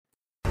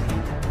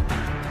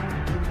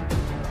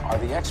Are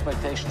the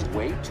expectations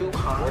way too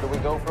high? Where do we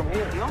go from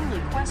here? The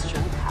only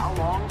question, how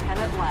long can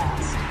it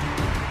last?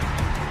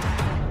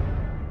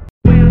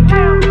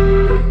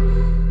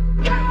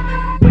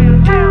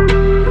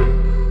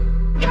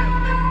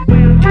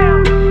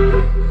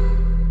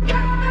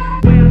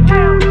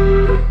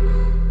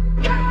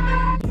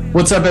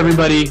 What's up,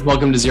 everybody?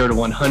 Welcome to 0 to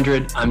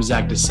 100. I'm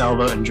Zach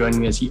DeSalvo, and joining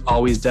me as he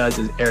always does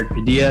is Erik.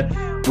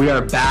 We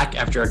are back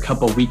after a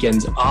couple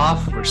weekends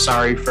off. We're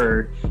sorry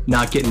for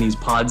not getting these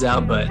pods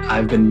out, but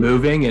I've been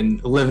moving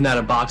and living out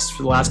of boxes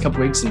for the last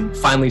couple weeks and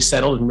finally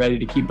settled and ready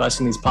to keep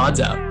busting these pods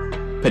out.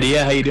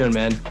 Padilla, how you doing,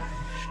 man?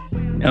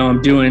 No,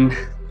 I'm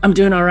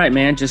doing all right,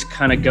 man. Just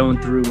kind of going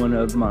through one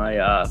of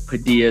my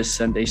Padilla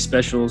Sunday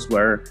specials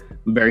where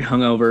I'm very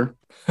hungover.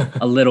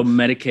 A little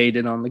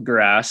medicated on the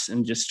grass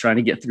and just trying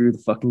to get through the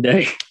fucking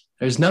day.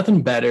 There's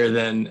nothing better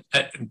than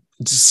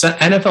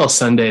NFL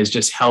Sundays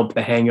just help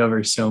the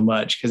hangover so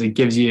much because it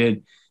gives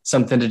you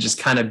something to just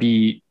kind of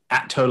be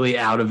totally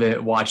out of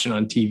it, watching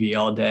on TV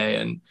all day.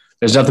 And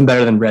there's nothing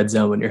better than red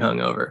zone when you're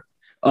hungover.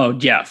 Oh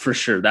yeah, for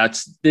sure.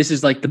 This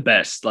is like the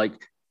best. Like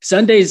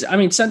Sundays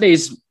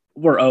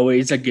were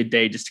always a good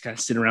day just to kind of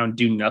sit around and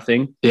do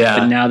nothing. Yeah.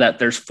 But now that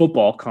there's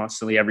football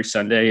constantly every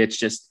Sunday, it's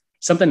just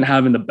something to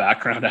have in the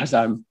background as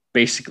I'm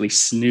basically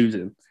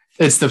snoozing.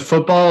 It's the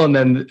football, and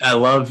then I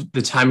love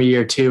the time of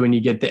year too when you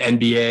get the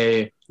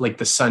NBA, like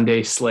the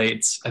Sunday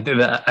slates. I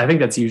think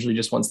that's usually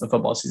just once the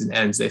football season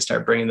ends, they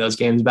start bringing those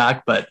games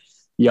back. But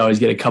you always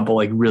get a couple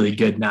like really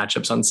good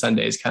matchups on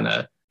Sundays, kind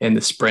of in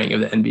the spring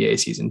of the NBA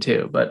season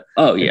too. But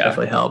it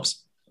definitely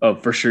helps. Oh,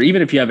 for sure.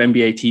 Even if you have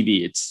NBA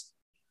TV,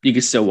 you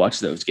can still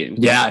watch those games.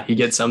 Yeah, you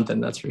get something,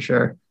 that's for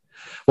sure.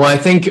 Well, I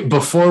think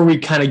before we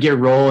kind of get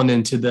rolling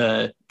into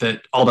the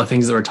all the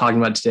things that we're talking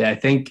about today, I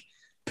think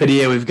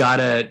Padilla, we've got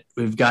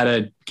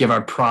to give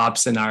our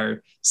props and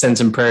our send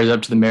some prayers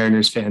up to the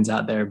Mariners fans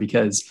out there,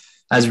 because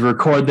as we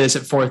record this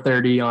at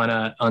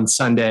 4:30 on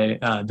Sunday,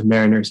 the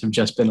Mariners have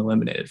just been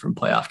eliminated from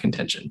playoff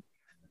contention.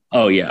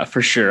 Oh yeah,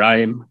 for sure.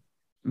 I am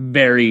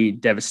very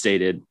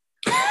devastated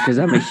because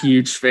I'm a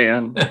huge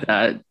fan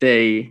that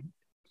they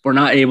were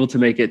not able to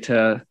make it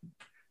to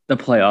the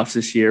playoffs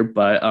this year,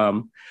 but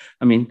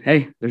I mean,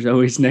 hey, there's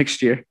always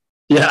next year.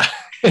 Yeah,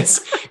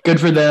 it's good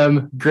for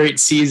them. Great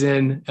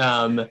season.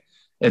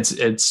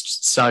 It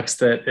sucks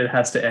that it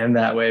has to end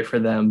that way for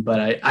them.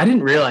 But I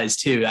didn't realize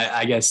too,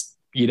 I guess,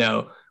 we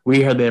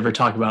hardly ever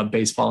talk about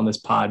baseball in this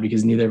pod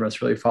because neither of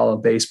us really follow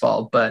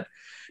baseball, but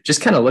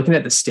just kind of looking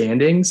at the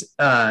standings,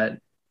 the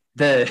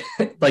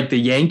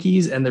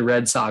Yankees and the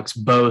Red Sox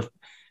both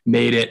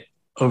made it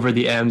over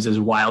the M's as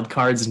wild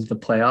cards into the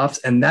playoffs.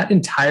 And that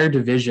entire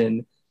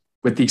division,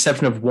 with the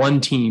exception of one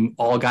team,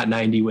 all got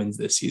 90 wins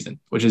this season,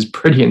 which is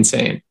pretty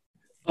insane.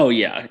 Oh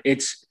yeah.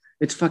 It's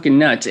fucking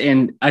nuts.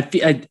 And I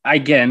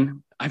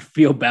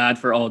feel bad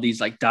for all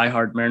these like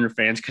diehard Mariner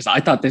fans, because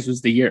I thought this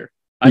was the year.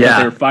 I thought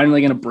they were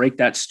finally going to break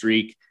that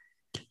streak,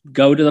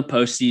 go to the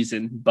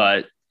postseason,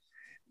 but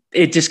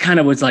it just kind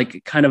of was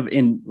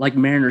in like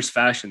Mariners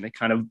fashion. They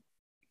kind of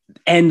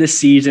end the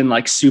season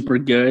like super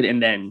good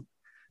and then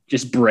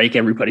just break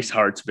everybody's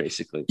hearts,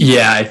 basically.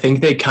 Yeah, I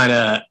think they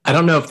I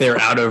don't know if they were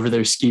out over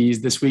their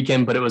skis this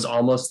weekend, but it was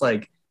almost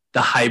like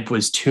the hype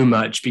was too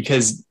much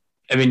because,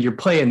 I mean, you're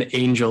playing the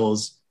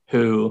Angels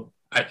who,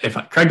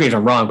 correct me if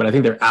I'm wrong, but I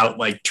think they're out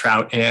like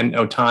Trout and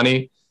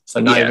Ohtani. So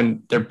not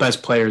even their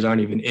best players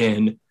aren't even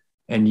in,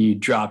 and you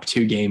drop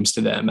 2 games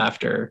to them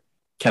after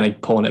kind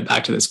of pulling it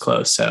back to this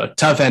close. So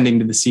tough ending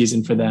to the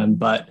season for them.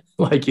 But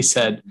like you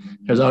said,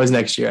 there's always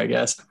next year, I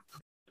guess.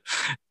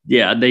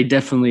 Yeah, they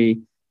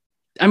definitely...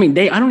 I mean,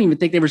 I don't even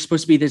think they were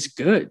supposed to be this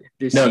good.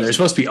 No, they're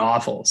supposed to be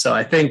awful. So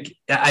I think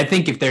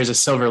if there's a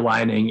silver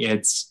lining,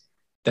 it's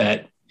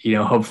that,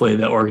 hopefully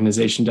the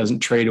organization doesn't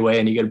trade away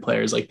any good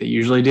players like they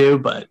usually do,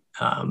 but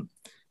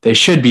they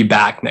should be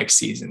back next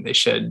season. They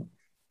should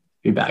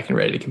be back and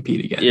ready to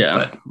compete again.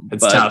 Yeah. But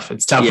it's tough.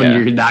 It's tough when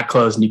you're that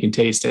close and you can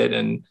taste it,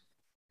 and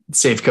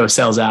Safeco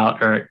sells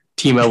out or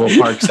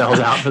T-Mobile Park sells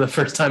out for the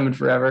first time in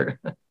forever.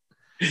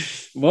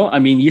 Well, I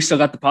mean, you still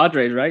got the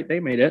Padres, right?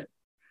 They made it.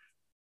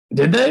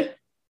 Did they?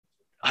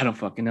 I don't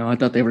fucking know. I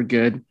thought they were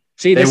good.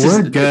 See, they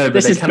were good.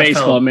 This is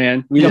baseball,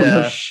 man. We don't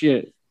know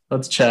shit.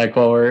 Let's check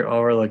while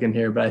we're looking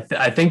here. But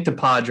I think the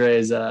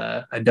Padres.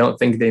 I don't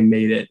think they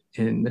made it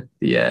in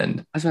the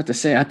end. I was about to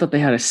say, I thought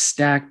they had a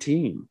stacked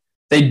team.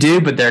 They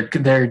do, but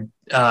their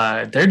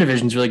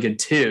division's really good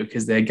too,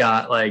 because they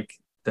got like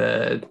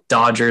the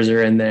Dodgers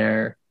are in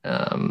there.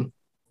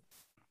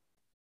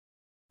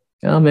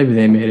 Maybe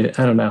they made it.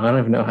 I don't know. I don't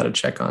even know how to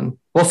check on.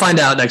 We'll find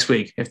out next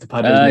week if the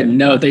Padres made it.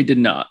 No, they did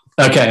not.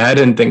 Okay, I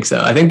didn't think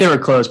so. I think they were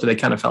close, but they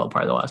kind of fell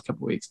apart the last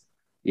couple of weeks.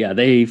 Yeah,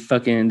 they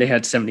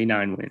had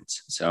 79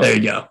 wins. So there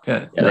you go.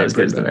 Yeah, that was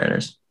good for the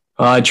Mariners.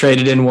 I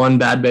traded in one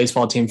bad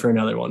baseball team for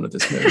another one with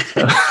this move.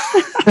 So.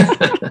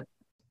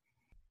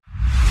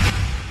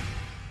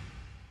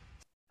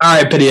 All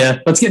right,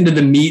 Padilla, let's get into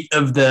the meat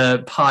of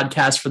the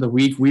podcast for the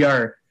week. We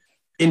are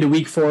into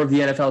week 4 of the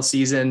NFL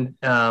season.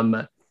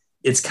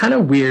 It's kind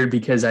of weird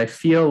because I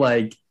feel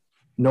like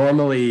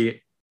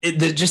normally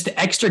just the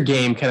extra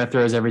game kind of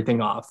throws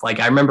everything off. Like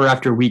I remember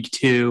after week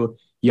 2,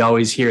 you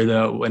always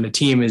hear when a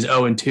team is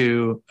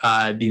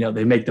 0-2,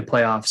 they make the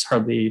playoffs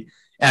hardly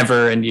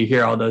ever, and you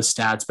hear all those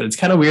stats. But it's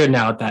kind of weird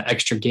now with that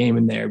extra game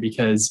in there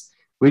because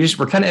we're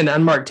kind of in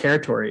unmarked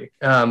territory.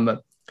 So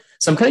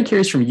I'm kind of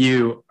curious from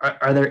you,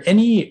 are there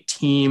any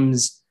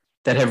teams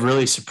that have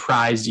really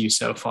surprised you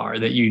so far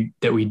that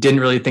we didn't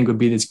really think would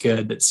be this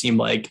good, that seemed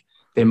like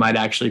they might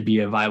actually be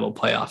a viable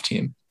playoff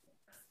team?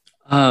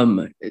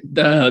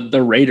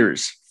 The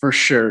Raiders for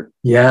sure.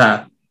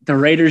 Yeah. The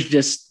Raiders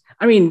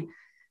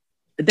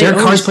Derek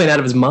Carr's playing out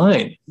of his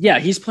mind. Yeah,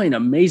 he's playing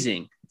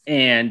amazing.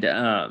 And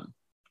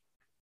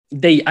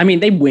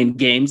they win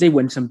games. They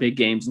win some big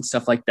games and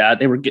stuff like that.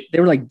 They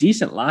were like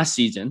decent last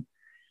season,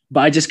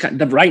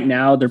 but right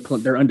now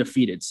they're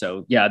undefeated.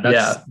 So yeah,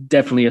 that's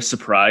definitely a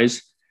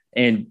surprise.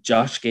 And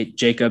Josh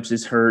Jacobs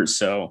is hurt,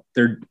 so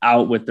they're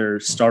out with their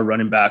star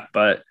running back.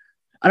 But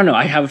I don't know.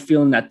 I have a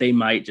feeling that they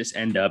might just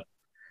end up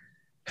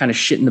kind of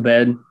shit in the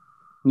bed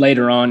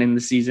later on in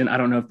the season. I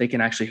don't know if they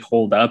can actually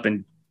hold up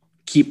and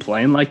keep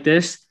playing like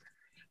this.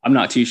 I'm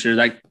not too sure.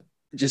 That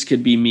just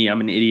could be me.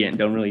 I'm an idiot and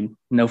don't really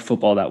know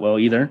football that well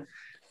either.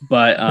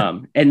 But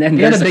and then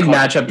they had a big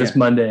matchup this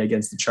Monday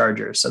against the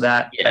Chargers, so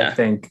that I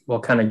think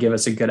will kind of give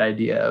us a good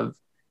idea of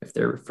if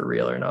they're for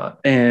real or not.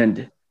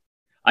 And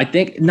I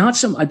think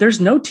there's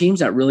no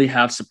teams that really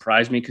have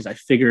surprised me, because I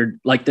figured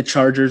like the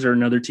Chargers are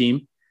another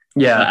team.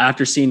 Yeah.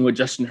 After seeing what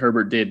Justin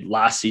Herbert did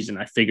last season,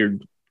 I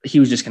figured he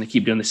was just going to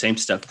keep doing the same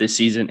stuff this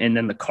season. And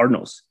then the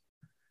Cardinals.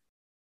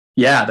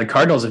 Yeah, the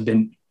Cardinals have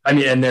been,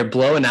 and they're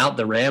blowing out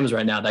the Rams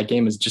right now. That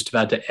game is just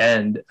about to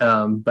end.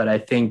 But I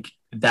think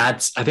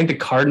the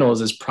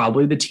Cardinals is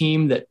probably the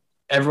team that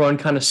everyone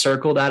kind of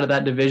circled out of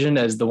that division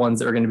as the ones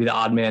that are going to be the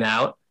odd man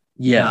out.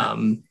 Yeah.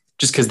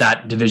 Just because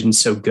that division's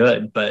so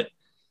good. But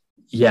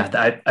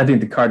yeah, I think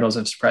the Cardinals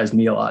have surprised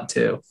me a lot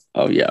too.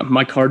 Oh yeah.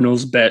 My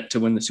Cardinals bet to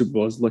win the Super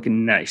Bowl is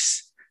looking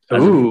nice.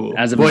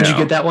 As of what'd you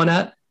get that one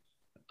at?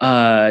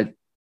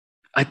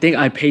 I think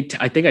I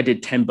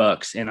did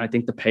 $10, and I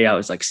think the payout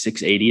is like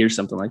 $680 or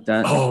something like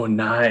that. Oh,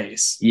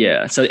 nice.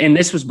 Yeah. So, and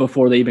this was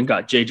before they even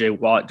got JJ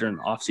Watt during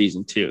the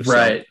offseason too. So.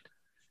 Right.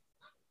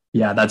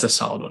 Yeah, that's a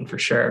solid one for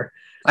sure.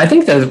 I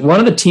think that one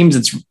of the teams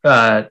that's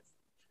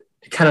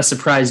kind of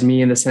surprised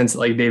me in the sense that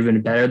like they've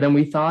been better than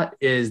we thought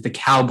is the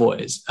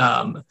Cowboys.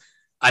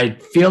 I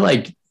feel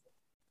like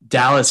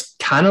Dallas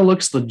kind of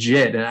looks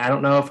legit, and I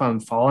don't know if I'm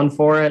falling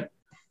for it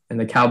and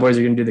the Cowboys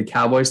are going to do the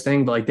Cowboys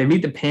thing, but like they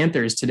beat the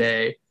Panthers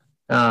today.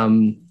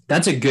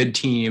 That's a good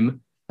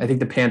team. I think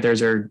the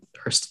Panthers are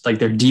like,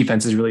 their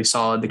defense is really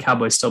solid. The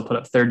Cowboys still put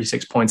up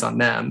 36 points on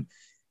them.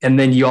 And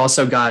then you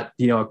also got,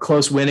 a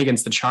close win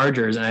against the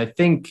Chargers. And I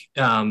think,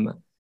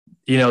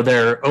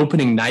 their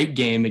opening night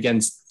game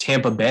against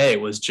Tampa Bay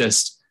was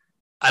just,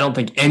 I don't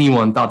think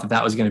anyone thought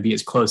that was going to be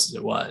as close as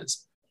it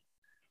was.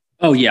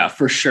 Oh yeah,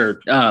 for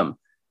sure.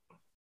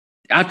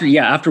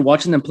 After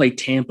watching them play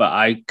Tampa,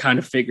 I kind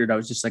of figured, I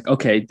was just like,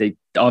 okay, they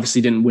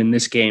obviously didn't win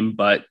this game,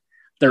 but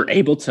they're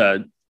able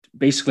to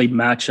basically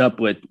match up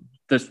with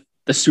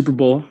the Super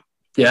Bowl,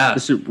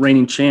 the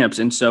reigning champs.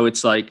 And so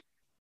it's like,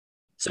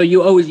 so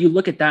you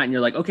look at that and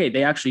you're like, okay,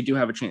 they actually do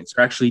have a chance.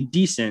 They're actually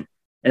decent.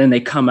 And then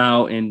they come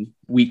out in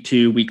week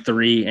 2, week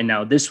 3, and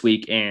now this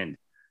week, and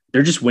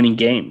they're just winning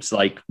games.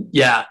 Like,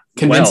 yeah,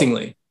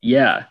 convincingly. Well,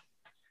 yeah.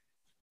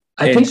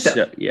 I think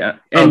that, yeah.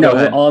 And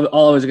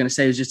all I was going to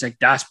say is just like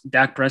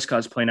Dak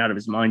Prescott's playing out of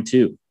his mind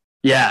too.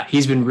 Yeah,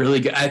 he's been really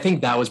good. I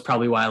think that was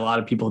probably why a lot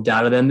of people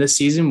doubted him this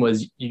season,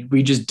 was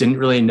we just didn't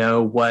really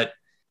know what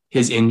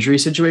his injury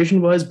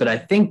situation was. But I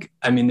think,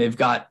 they've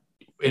got,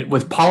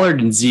 with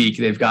Pollard and Zeke,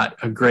 they've got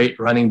a great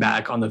running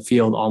back on the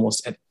field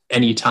almost at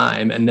any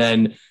time. And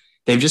then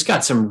they've just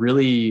got some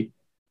really,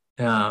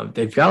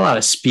 they've got a lot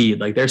of speed.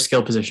 Like their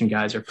skill position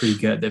guys are pretty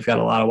good. They've got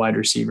a lot of wide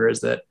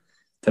receivers that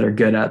are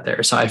good out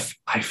there. So I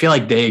feel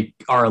like they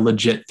are a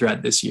legit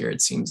threat this year,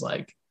 it seems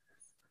like.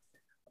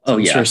 So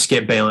I'm sure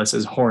Skip Bayless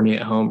is horny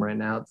at home right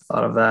now at the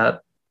thought of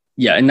that.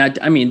 Yeah, and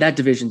that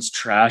division's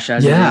trash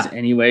as it is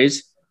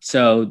anyways.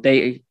 So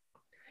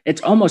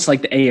it's almost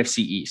like the AFC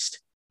East.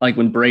 Like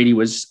when Brady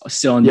was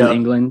still in New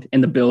England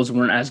and the Bills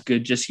weren't as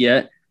good just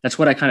yet. That's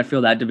what I kind of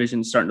feel that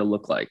division's starting to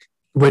look like.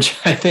 Which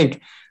I think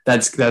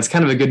that's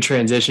kind of a good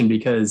transition,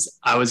 because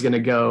I was going to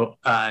go,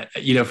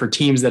 for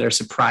teams that are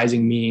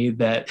surprising me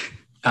that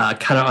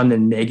kind of on the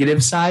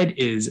negative side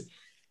is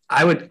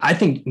I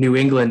think New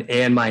England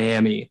and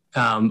Miami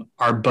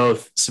are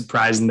both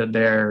surprising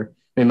that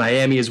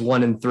Miami is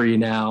 1-3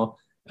 now.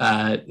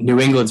 New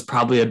England's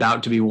probably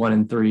about to be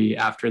 1-3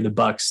 after the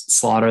Bucs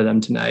slaughter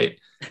them tonight.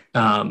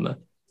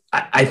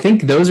 I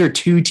think those are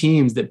two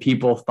teams that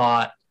people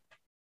thought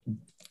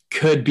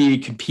could be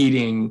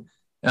competing,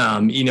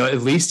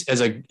 at least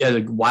as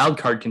a wild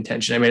card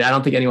contention. I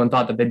don't think anyone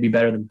thought that they'd be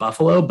better than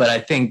Buffalo, but I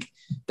think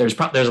there's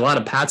a lot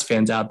of Pats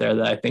fans out there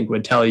that I think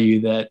would tell you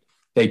that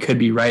they could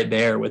be right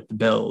there with the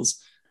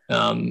Bills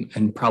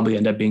and probably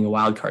end up being a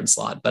wild card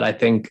slot. But I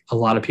think a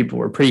lot of people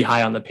were pretty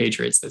high on the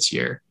Patriots this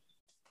year.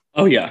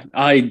 Oh yeah.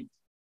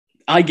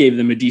 I gave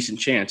them a decent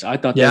chance. I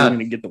thought they were going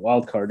to get the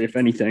wild card, if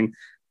anything.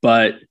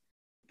 But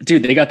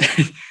dude, they got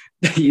that.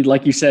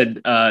 Like you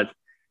said,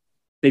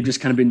 they've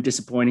just kind of been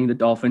disappointing, the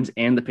Dolphins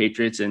and the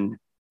Patriots, and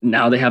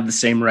now they have the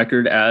same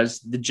record as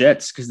the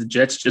Jets because the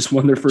Jets just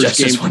won their first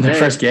game. Just won their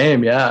first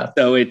game, yeah.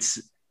 So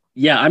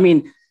I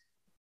mean,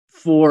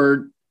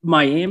 for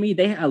Miami,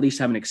 they at least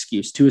have an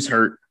excuse. Tua is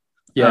hurt.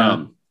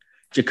 Yeah.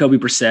 Jacoby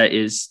Brissett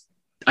is,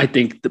 I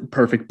think, the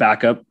perfect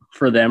backup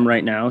for them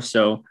right now.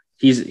 So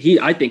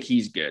I think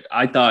he's good.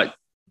 I thought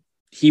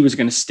he was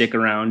going to stick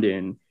around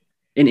in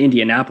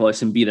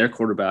Indianapolis and be their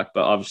quarterback,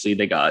 but obviously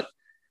they got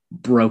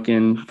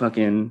broken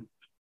fucking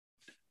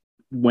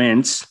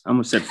Wentz. I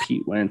almost said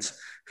Pete Wentz.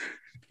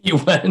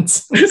 Pete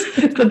Wentz. Is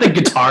that the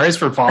guitarist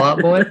for Fall Out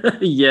Boy?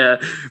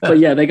 Yeah. But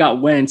yeah, they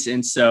got Wentz.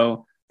 And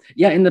so,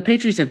 yeah, and the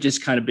Patriots have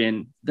just kind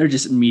of they're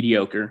just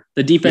mediocre.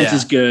 The defense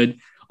is good.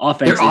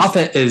 Their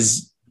offense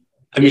is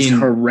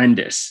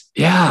horrendous.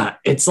 Yeah.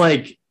 It's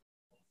like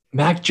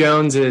Mac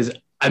Jones is,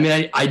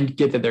 I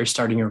get that they're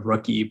starting a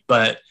rookie,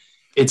 but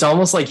it's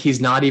almost like he's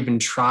not even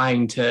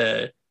trying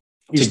to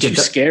get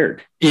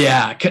scared.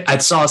 Yeah. I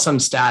saw some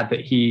stat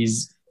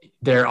that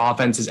their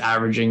offense is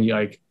averaging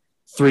like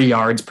 3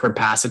 yards per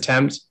pass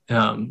attempt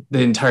the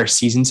entire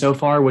season so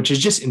far, which is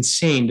just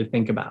insane to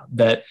think about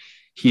that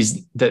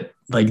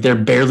they're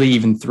barely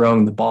even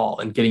throwing the ball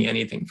and getting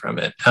anything from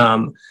it.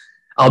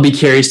 I'll be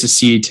curious to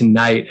see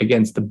tonight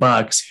against the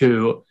Bucs,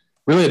 who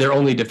really their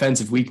only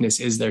defensive weakness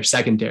is their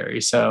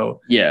secondary.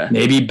 So yeah,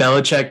 maybe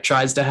Belichick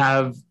tries to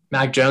have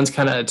Mac Jones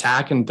kind of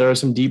attack and throw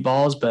some deep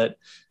balls, but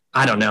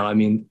I don't know. I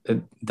mean,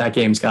 that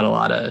game's got a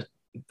lot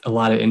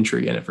of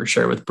intrigue in it for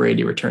sure with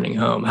Brady returning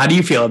home. How do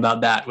you feel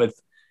about that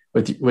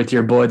with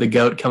your boy, the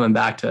GOAT, coming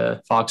back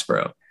to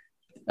Foxborough?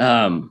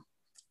 I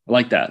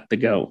like that. The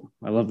GOAT.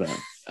 I love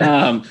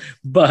that.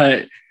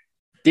 But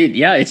dude,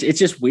 yeah, it's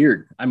just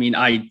weird. I mean,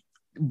 I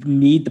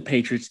need the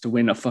Patriots to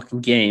win a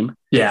fucking game.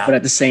 Yeah. But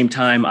at the same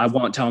time, I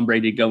want Tom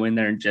Brady to go in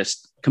there and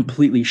just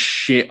completely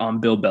shit on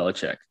Bill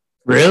Belichick.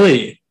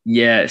 Really?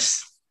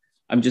 Yes.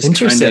 I'm just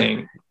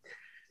interesting.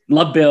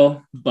 Love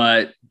Bill,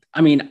 but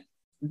I mean,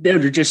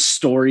 they're just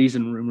stories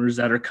and rumors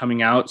that are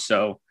coming out.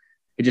 So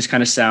it just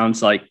kind of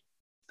sounds like,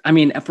 I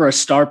mean, for a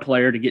star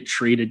player to get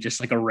treated just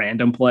like a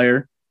random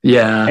player.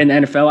 Yeah. In the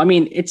NFL. I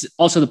mean, it's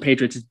also the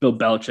Patriots, it's Bill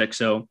Belichick.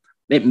 So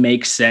it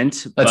makes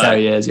sense. That's how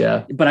he is.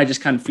 Yeah. But I just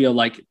kind of feel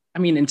like, I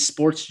mean, in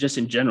sports, just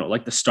in general,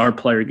 like the star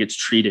player gets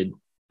treated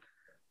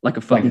like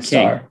a fucking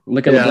king.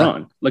 Look at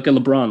LeBron. Look at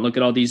LeBron. Look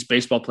at all these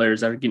baseball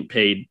players that are getting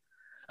paid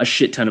a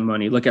shit ton of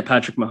money. Look at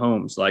Patrick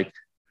Mahomes. Like,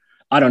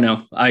 I don't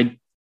know. I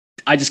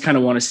just kind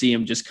of want to see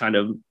him just kind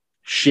of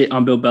shit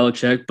on Bill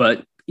Belichick.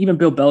 But even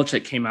Bill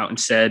Belichick came out and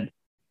said,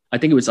 I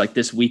think it was like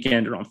this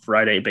weekend or on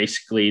Friday,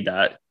 basically,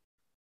 that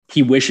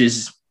he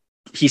wishes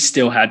he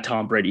still had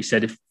Tom Brady. He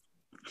said if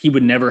he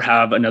would never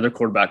have another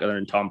quarterback other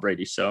than Tom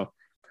Brady. So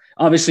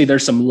obviously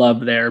there's some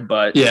love there,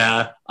 but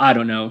yeah, I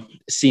don't know.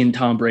 Seeing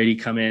Tom Brady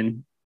come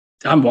in,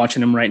 I'm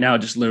watching him right now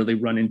just literally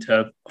run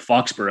into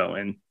Foxborough,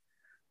 and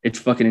it's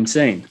fucking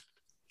insane.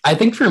 I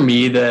think for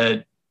me,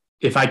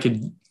 if I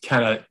could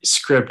kind of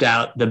script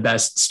out the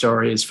best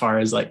story as far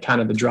as like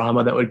kind of the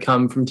drama that would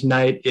come from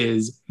tonight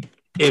is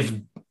if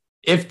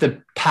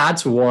the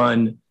Pats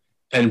won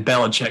and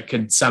Belichick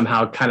could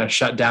somehow kind of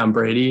shut down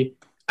Brady,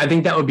 I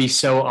think that would be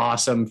so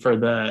awesome for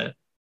the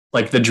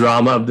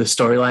drama of the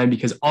storyline,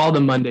 because all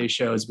the Monday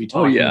shows be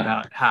talking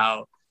about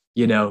how,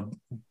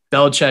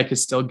 Belichick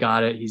has still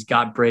got it. He's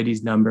got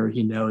Brady's number.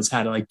 He knows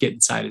how to like get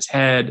inside his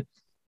head.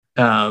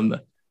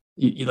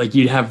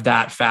 You'd have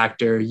that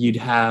factor.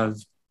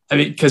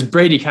 Because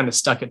Brady kind of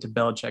stuck it to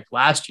Belichick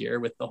last year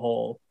with the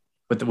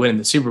win in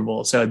the Super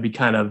Bowl. So it'd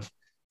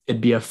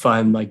be a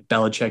fun like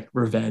Belichick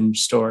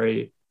revenge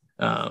story.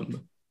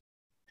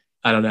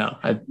 I don't know.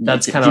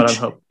 That's kind of what I'm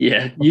hoping.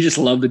 Yeah, you just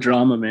love the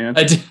drama, man.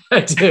 I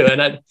do,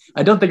 and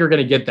I don't think we're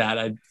gonna get that.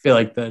 I feel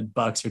like the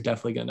Bucs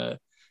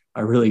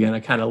are really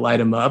gonna kind of light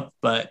them up.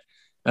 But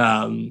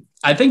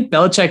I think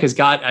Belichick has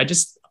got.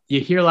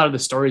 You hear a lot of the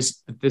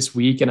stories this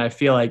week, and I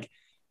feel like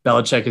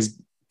Belichick has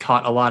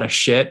caught a lot of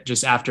shit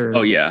just after.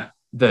 Oh yeah.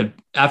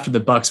 After the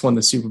Bucs won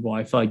the Super Bowl,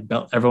 I feel like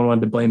everyone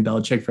wanted to blame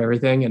Belichick for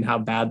everything and how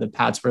bad the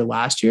Pats were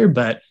last year.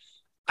 But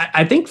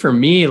I think for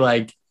me,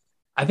 like,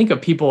 I think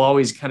what people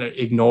always kind of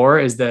ignore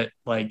is that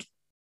like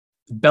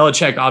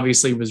Belichick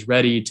obviously was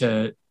ready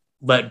to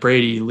let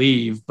Brady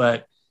leave,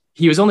 but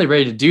he was only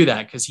ready to do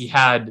that because he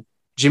had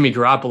Jimmy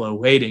Garoppolo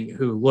waiting,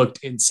 who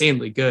looked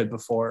insanely good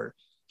before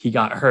he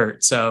got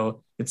hurt.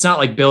 So it's not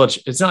like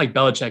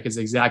Belichick is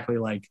exactly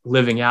like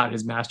living out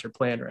his master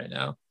plan right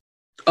now.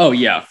 Oh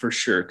yeah, for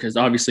sure. Because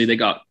obviously they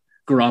got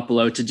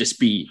Garoppolo to just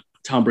be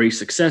Tom Brady's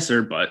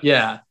successor, but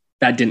yeah,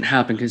 that didn't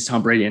happen because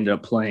Tom Brady ended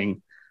up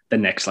playing the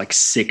next like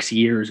 6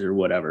 years or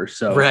whatever.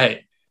 So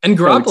right. And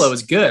Garoppolo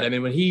was good. I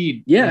mean, when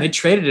they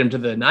traded him to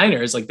the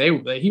Niners, like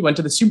he went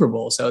to the Super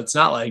Bowl. So it's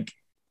not like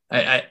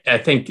I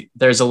think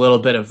there's a little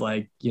bit of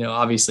like,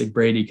 obviously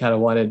Brady kind of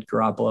wanted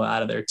Garoppolo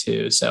out of there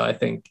too. So I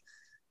think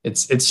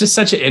it's just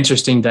such an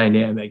interesting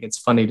dynamic. It's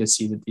funny to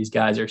see that these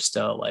guys are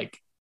still like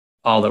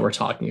all that we're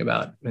talking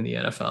about in the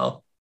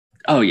NFL.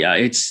 Oh yeah,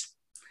 it's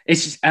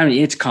just, I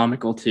mean, it's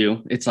comical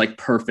too. It's like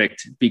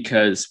perfect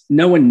because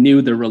no one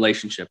knew their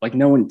relationship. Like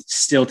no one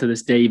still to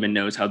this day even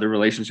knows how their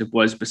relationship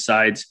was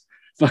besides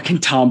fucking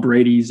Tom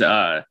Brady's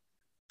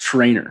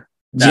trainer.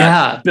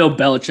 That Bill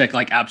Belichick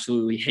like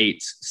absolutely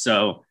hates.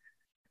 So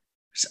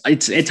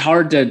it's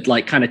hard to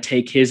like kind of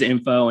take his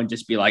info and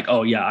just be like,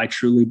 oh yeah, I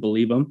truly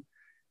believe him.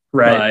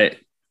 Right. But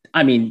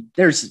I mean,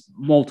 there's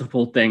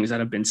multiple things that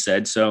have been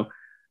said. So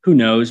who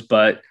knows?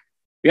 But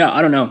yeah,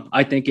 I don't know.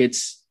 I think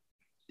it's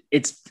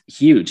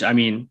huge. I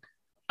mean,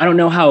 I don't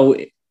know how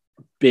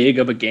big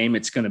of a game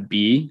it's going to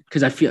be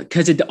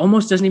because it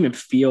almost doesn't even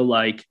feel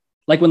like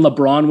when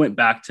LeBron went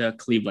back to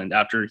Cleveland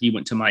after he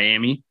went to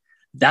Miami,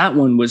 that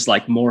one was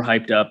like more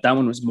hyped up. That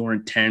one was more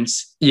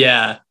intense.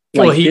 Yeah.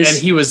 Like well,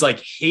 he was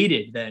like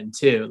hated then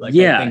too. Like,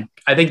 yeah,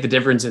 I think the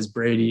difference is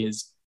Brady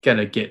is going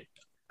to get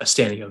a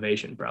standing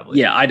ovation probably.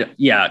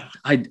 Yeah.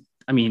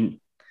 I mean,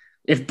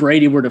 if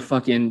Brady were to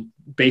fucking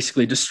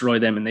basically destroy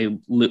them and they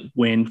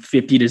win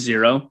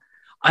 50-0,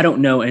 I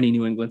don't know any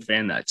New England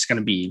fan that's going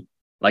to be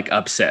like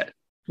upset.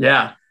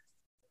 Yeah.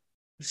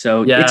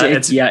 So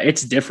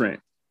it's different.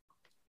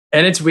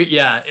 And it's weird.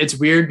 Yeah. It's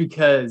weird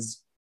because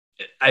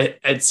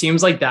it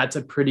seems like that's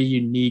a pretty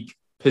unique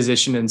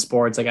position in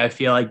sports. Like I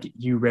feel like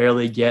you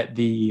rarely get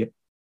the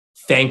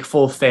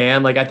thankful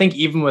fan. Like I think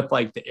even with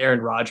like the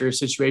Aaron Rodgers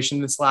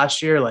situation this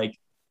last year, like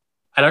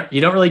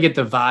you don't really get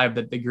the vibe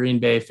that the Green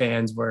Bay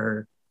fans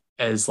were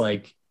as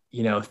like,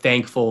 you know,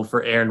 thankful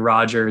for Aaron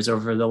Rodgers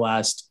over the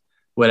last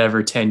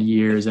whatever 10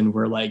 years. And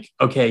we're like,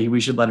 okay,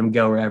 we should let him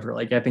go wherever.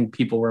 Like, I think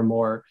people were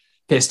more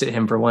pissed at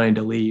him for wanting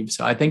to leave.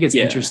 So I think it's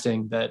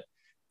interesting that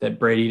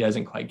Brady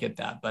doesn't quite get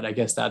that, but I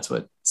guess that's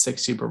what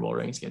 6 Super Bowl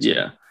rings gets.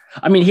 Yeah.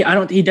 I mean,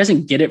 he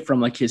doesn't get it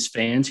from like his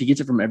fans. He gets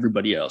it from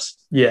everybody else.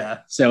 Yeah.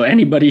 So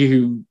anybody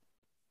who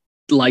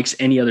likes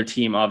any other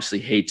team obviously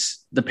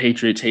hates the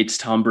Patriots, hates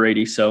Tom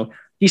Brady. So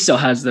he still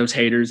has those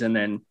haters. And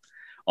then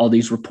all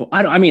these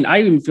I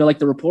even feel like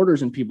the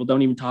reporters and people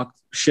don't even talk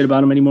shit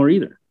about him anymore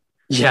either.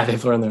 Yeah.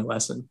 They've learned their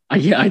lesson.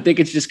 I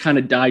think it's just kind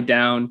of died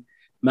down.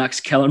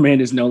 Max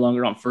Kellerman is no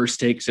longer on First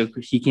Take, so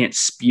he can't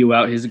spew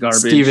out his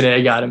garbage. Stephen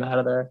A. got him out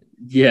of there.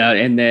 Yeah.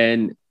 And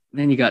then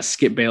you got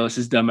Skip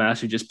Bayless's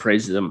dumbass who just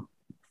praises him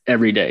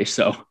every day.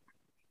 So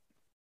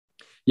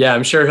yeah,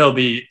 I'm sure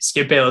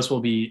Skip Bayless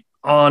will be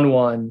on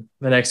one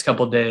the next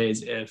couple of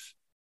days if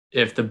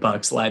the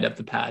Bucs light up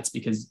the Pats,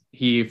 because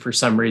he, for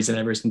some reason,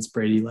 ever since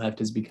Brady left,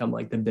 has become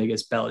like the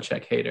biggest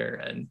Belichick hater,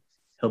 and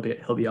he'll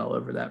be all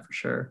over that for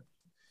sure.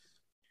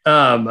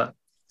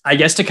 I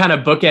guess to kind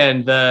of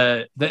bookend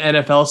the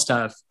NFL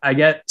stuff,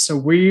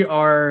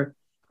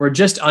 we're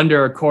just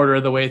under a quarter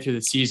of the way through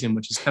the season,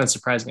 which is kind of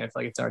surprising. I feel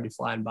like it's already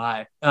flying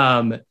by.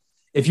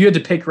 If you had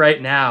to pick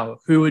right now,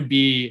 who would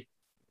be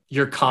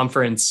your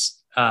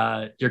conference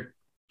championship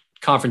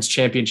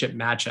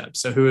matchup?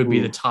 So who would be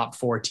the top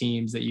 4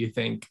 teams that you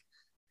think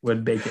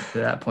would make it to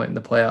that point in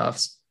the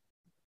playoffs?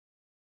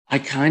 I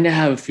kind of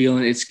have a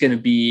feeling it's going to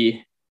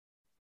be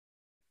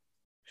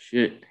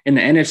in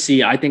the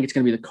NFC. I think it's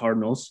going to be the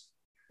Cardinals.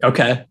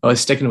 Okay. I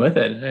was sticking with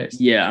it. Nice.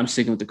 Yeah, I'm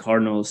sticking with the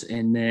Cardinals.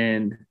 And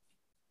then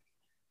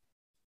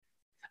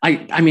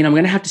I mean, I'm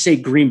going to have to say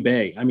Green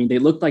Bay. I mean, they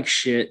looked like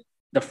shit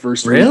the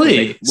first week.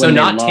 Really? So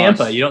not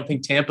Tampa. You don't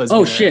think Tampa's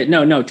shit.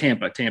 No,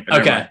 Tampa.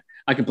 Okay.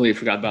 I completely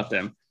forgot about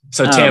them.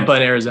 So Tampa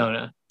and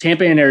Arizona.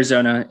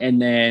 And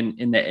then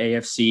in the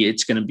AFC,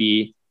 it's going to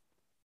be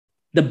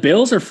the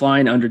Bills are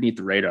flying underneath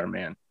the radar,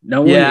 man.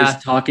 No one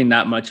is talking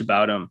that much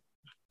about them.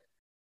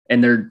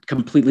 And they're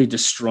completely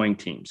destroying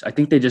teams. I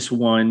think they just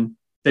won.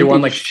 They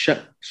won like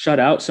shut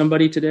out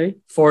somebody today.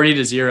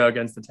 40-0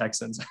 against the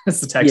Texans.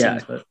 It's the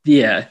Texans.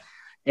 Yeah.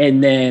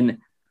 And then,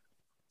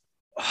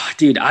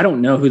 dude, I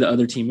don't know who the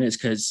other team is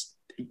because,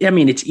 I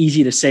mean, it's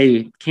easy to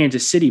say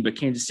Kansas City, but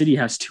Kansas City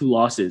has 2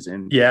 losses.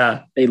 And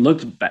they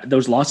looked bad.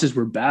 Those losses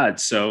were bad.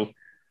 So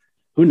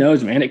who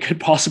knows, man? It could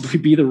possibly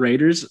be the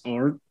Raiders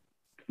or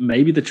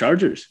maybe the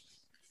Chargers.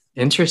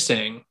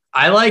 Interesting.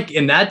 I like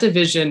in that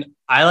division,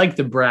 I like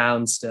the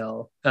Browns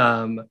still.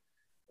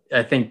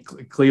 I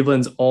think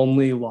Cleveland's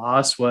only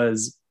loss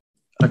was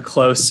a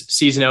close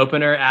season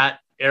opener at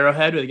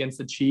Arrowhead against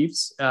the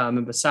Chiefs.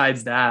 And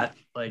besides that,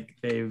 like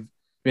they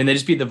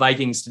just beat the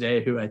Vikings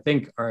today, who I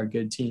think are a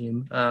good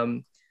team.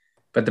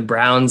 But the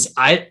Browns,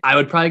 I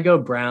would probably go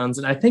Browns.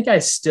 And I think I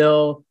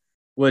still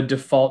would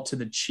default to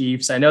the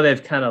Chiefs. I know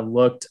they've kind of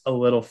looked a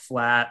little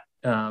flat,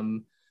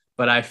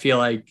 but I feel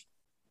like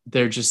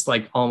they're just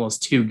like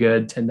almost too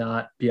good to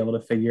not be able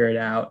to figure it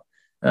out.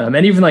 And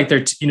even like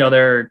their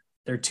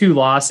 2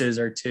 losses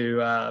are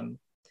to,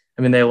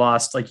 they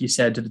lost, like you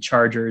said, to the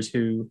Chargers,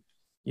 who,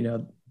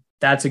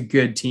 that's a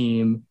good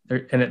team.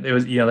 And it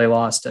was, they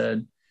lost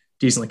a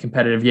decently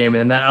competitive game.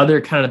 And that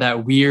other kind of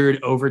that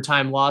weird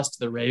overtime loss to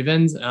the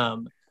Ravens.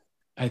 And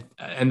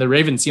the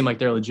Ravens seem like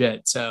they're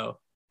legit. So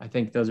I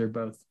think those are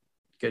both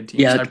good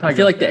teams. Yeah. I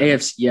feel like the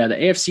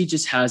AFC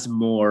just has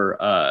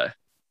more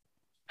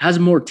has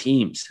more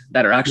teams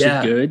that are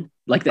actually good.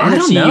 Like the I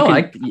NFC, don't know.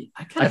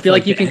 I feel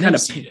like you can kind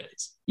of.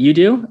 You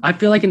do? I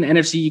feel like in the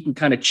NFC, you can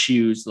kind of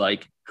choose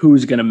like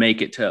who's going to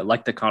make it to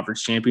like the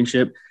conference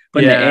championship.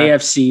 But in the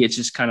AFC, it's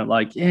just kind of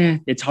like,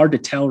 it's hard to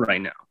tell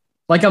right now.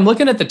 Like I'm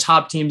looking at the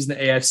top teams in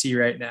the AFC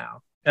right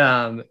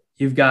now.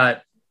 You've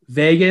got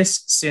Vegas,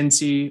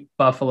 Cincy,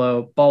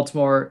 Buffalo,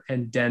 Baltimore,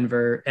 and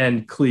Denver,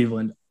 and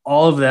Cleveland.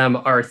 All of them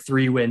are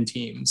 3-win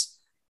teams.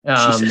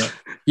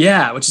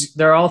 Which is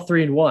they're all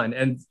 3-1,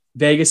 and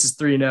Vegas is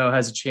 3-0,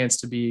 has a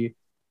chance to be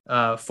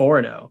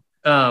 4-0.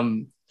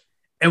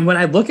 And when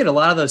I look at a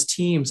lot of those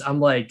teams, I'm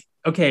like,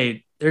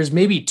 okay, there's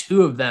maybe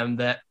 2 of them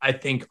that I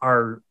think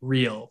are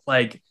real.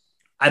 Like,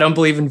 I don't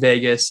believe in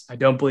Vegas. I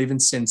don't believe in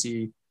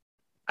Cincy.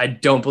 I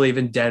don't believe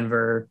in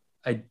Denver.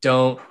 I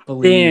don't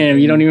believe. Damn,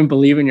 you don't even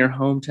believe in your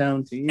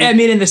hometown team? I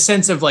mean, in the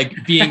sense of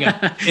like being in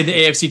the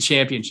AFC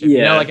Championship.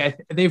 You know,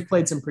 like they've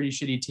played some pretty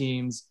shitty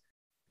teams.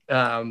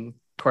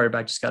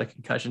 Quarterback just got a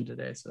concussion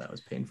today, so that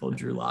was painful.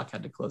 Drew Lock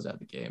had to close out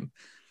the game.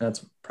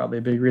 That's probably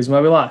a big reason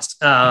why we lost.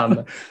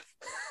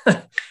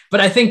 But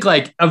I think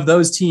like of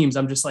those teams,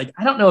 I'm just like,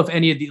 I don't know if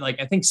any of the,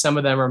 like, I think some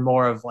of them are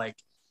more of like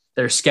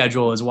their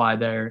schedule is why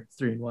they're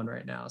 3-1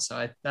 right now.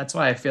 So that's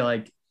why I feel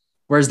like,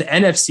 whereas the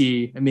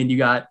NFC, I mean, you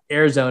got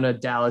Arizona,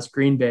 Dallas,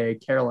 Green Bay,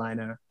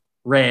 Carolina,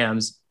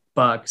 Rams,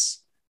 Bucks.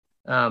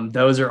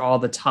 Those are all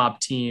the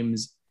top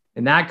teams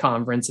in that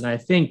conference. And I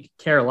think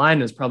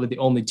Carolina is probably the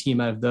only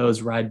team out of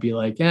those where I'd be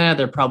like,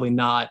 they're probably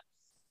not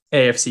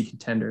AFC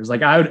contenders.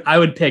 Like I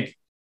would pick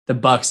the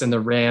Bucks and the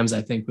Rams,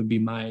 I think would be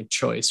my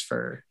choice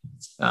for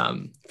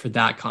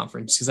that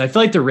conference. Cause I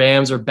feel like the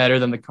Rams are better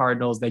than the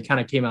Cardinals. They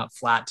kind of came out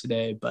flat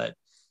today, but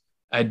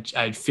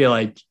I feel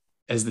like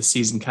as the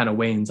season kind of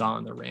wanes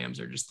on, the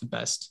Rams are just the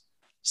best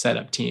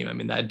setup team. I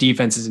mean, that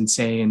defense is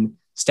insane.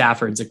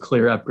 Stafford's a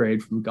clear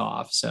upgrade from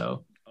Goff.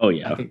 So,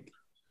 I think,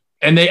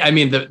 and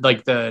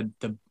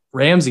the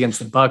Rams against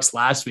the Bucks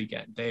last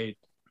weekend,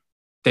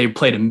 they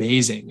played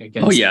amazing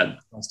against.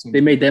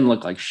 They made them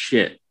look like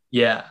shit.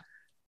 Yeah.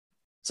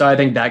 So I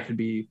think that could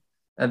be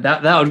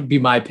that would be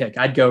my pick.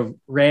 I'd go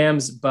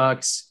Rams,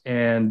 Bucks,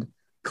 and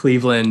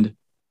Cleveland,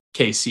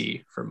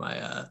 KC for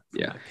my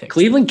my picks.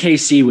 Cleveland,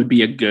 KC would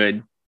be a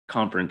good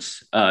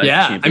conference.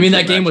 I mean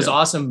that game was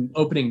awesome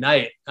opening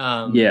night.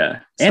 And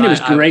it was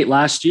great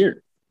last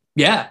year.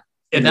 Yeah,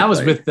 and that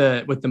was with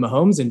the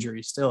Mahomes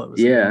injury. Still, it was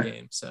a good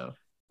game. So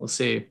we'll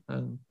see.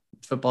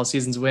 Football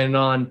season's winning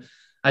on.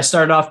 I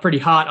started off pretty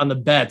hot on the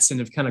bets and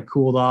have kind of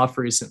cooled off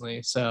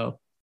recently. So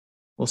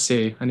we'll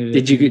see.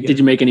 Did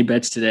you make any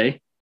bets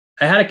today?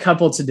 I had a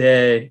couple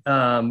today.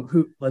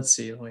 Let's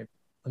see. Let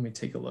me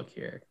take a look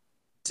here.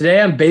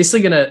 Today, I'm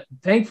basically gonna.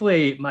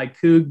 Thankfully, my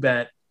Coug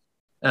bet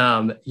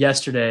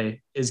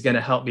yesterday is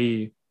gonna help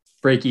me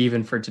break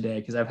even for today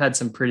because I've had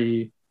some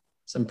pretty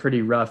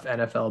rough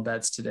NFL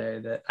bets today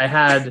that I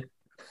had.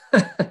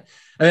 I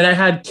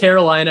had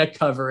Carolina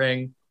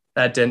covering.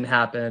 That didn't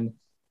happen.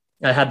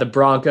 I had the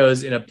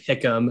Broncos in a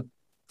pick'em.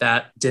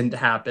 That didn't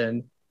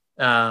happen.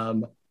 I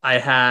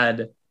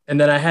had a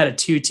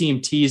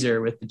 2-team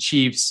teaser with the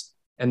Chiefs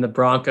and the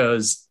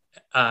Broncos.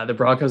 The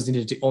Broncos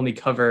needed to only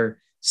cover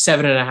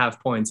 7.5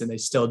 points, and they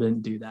still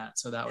didn't do that.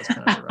 So that was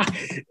kind of a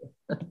rough.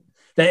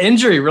 The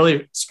injury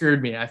really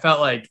screwed me. I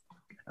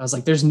was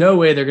like, there's no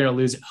way they're going to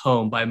lose at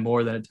home by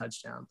more than a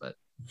touchdown, but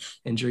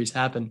injuries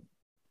happen.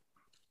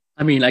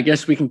 I mean, I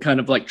guess we can kind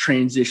of like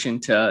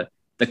transition to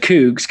the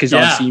Cougs because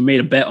obviously you made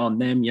a bet on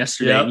them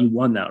yesterday and you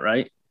won that,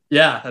 right?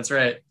 Yeah, that's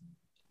right.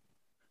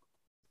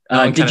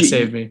 Did you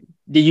save me?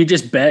 Did you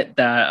just bet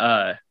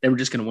that they were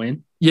just going to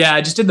win? Yeah,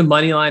 I just did the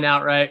money line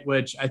outright,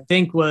 which I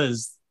think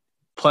was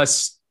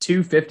plus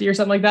 250 or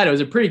something like that. It was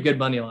a pretty good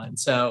money line.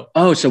 So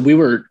we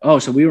were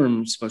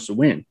supposed to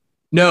win.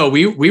 No,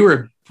 we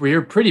were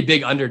pretty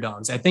big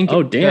underdogs. I think.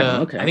 Oh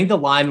damn! Okay. I think the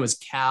line was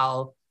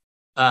Cal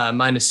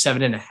minus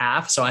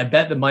 7.5. So I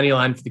bet the money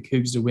line for the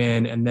Cougs to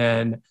win, and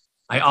then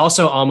I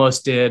also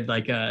almost did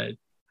like a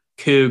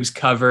Cougs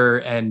cover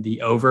and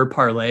the over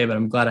parlay, but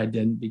I'm glad I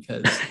didn't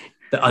because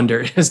the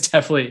under is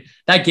definitely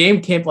that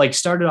game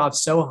started off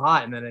so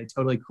hot and then it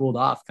totally cooled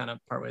off kind of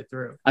partway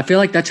through. I feel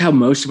like that's how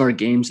most of our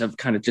games have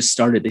kind of just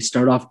started. They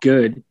start off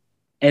good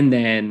and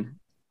then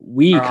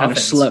we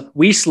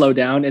slow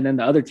down and then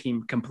the other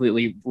team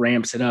completely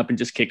ramps it up and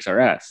just kicks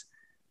our ass.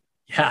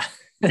 Yeah,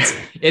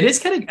 it is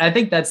kind of, I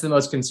think that's the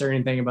most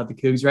concerning thing about the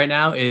Cougs right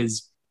now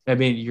is, I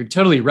mean, you're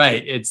totally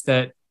right. It's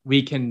that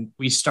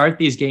we start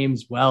these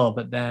games well,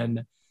 but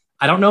then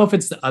I don't know if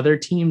it's the other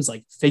teams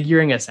like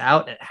figuring us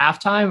out at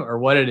halftime or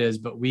what it is,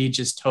 but we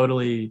just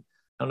totally,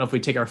 I don't know if we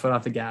take our foot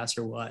off the gas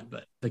or what,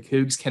 but the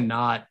Cougs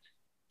cannot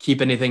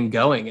keep anything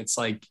going. It's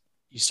like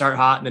you start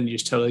hot and then you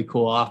just totally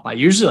cool off by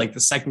usually like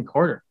the second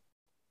quarter.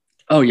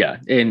 Oh yeah.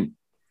 And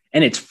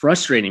it's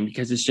frustrating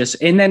because it's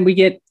just, and then we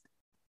get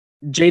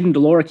Jaden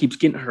Delora keeps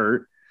getting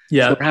hurt.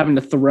 Yeah. So we're having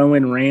to throw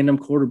in random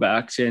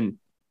quarterbacks and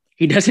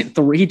he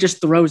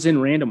just throws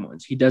in random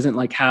ones. He doesn't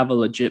like have a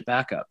legit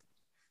backup.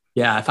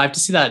 Yeah, if I have to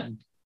see that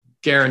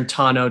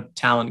Garantano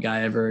talent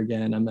guy ever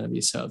again, I'm going to be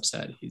so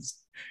upset. He's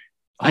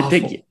I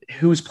think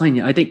who was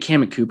playing? I think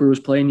Cameron Cooper was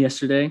playing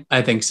yesterday.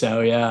 I think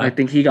so. Yeah. I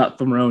think he got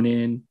thrown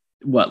in.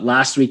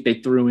 Last week they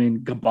threw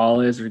in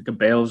Gabales or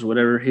Gabales,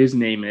 whatever his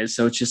name is.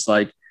 So it's just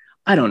like,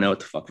 I don't know what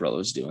the fuck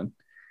Rolo's doing.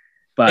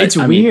 But it's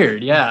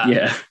weird. Yeah.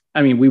 Yeah.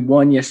 I mean, we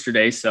won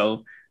yesterday,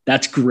 so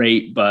that's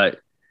great. But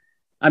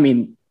I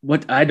mean,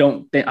 I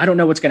don't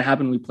know what's going to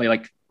happen when we play.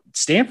 Like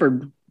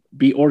Stanford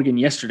beat Oregon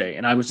yesterday.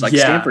 And I was like,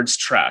 Stanford's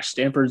trash.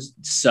 Stanford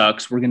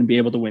sucks. We're going to be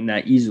able to win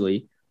that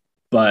easily.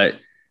 But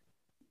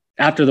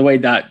after the way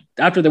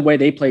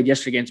they played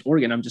yesterday against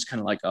Oregon, I'm just kind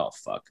of like, oh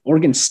fuck.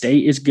 Oregon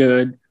State is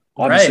good.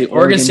 Obviously, right.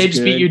 Oregon State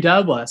just beat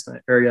UW last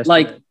night or yesterday.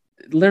 Like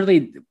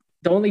literally,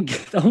 the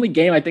only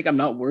game I think I'm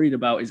not worried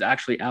about is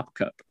actually Apple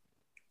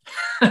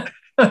Cup,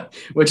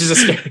 which is a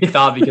scary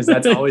thought because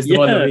that's always the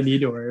one that we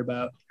need to worry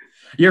about.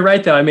 You're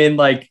right though. I mean,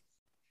 like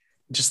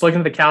just looking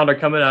at the calendar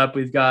coming up,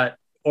 we've got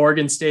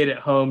Oregon State at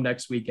home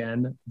next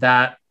weekend.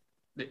 That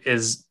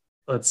is.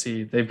 Let's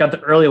see. They've got the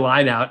early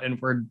line out, and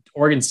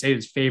Oregon State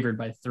is favored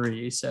by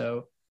 3,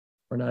 so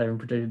we're not even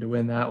predicted to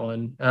win that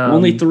one.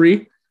 Only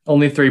 3?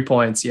 Only 3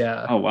 points,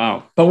 yeah. Oh,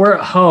 wow. But we're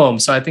at home,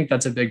 so I think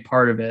that's a big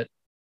part of it.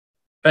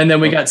 And then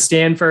we got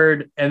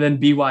Stanford and then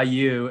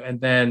BYU, and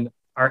then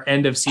our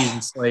end of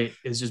season slate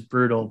is just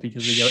brutal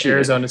because we go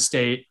Arizona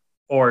State,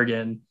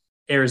 Oregon,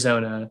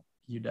 Arizona,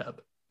 UW.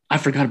 I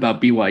forgot about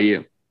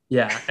BYU.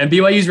 Yeah, and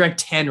BYU's ranked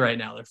 10 right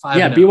now. They're 5.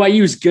 Yeah,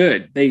 BYU's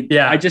good.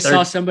 I just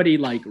saw somebody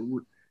like –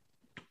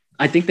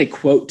 I think they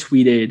quote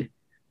tweeted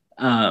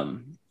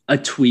a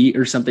tweet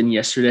or something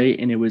yesterday,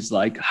 and it was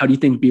like, how do you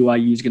think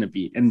BYU is going to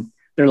beat? And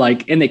they're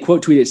like, and they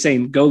quote tweeted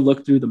saying, go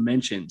look through the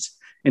mentions.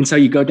 And so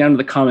you go down to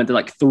the comment, they're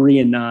like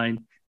 3-9.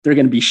 They're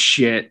going to be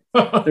shit.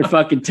 They're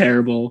fucking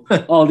terrible.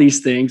 All these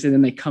things. And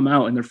then they come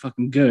out and they're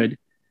fucking good.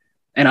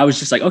 And I was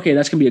just like, okay,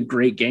 that's going to be a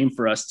great game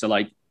for us to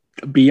like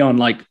be on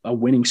like a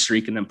winning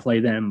streak and then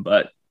play them.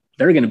 But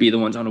they're going to be the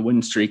ones on a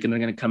winning streak and they're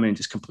going to come in and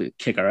just completely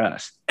kick our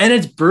ass. And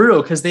it's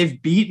brutal because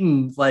they've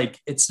beaten, like,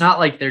 it's not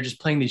like they're just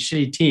playing these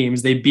shitty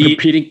teams. They beat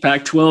repeating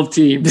Pac-12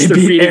 teams. They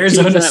beat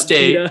Arizona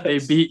State. They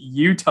beat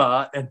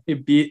Utah and they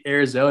beat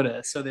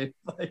Arizona. So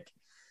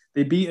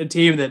they beat a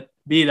team that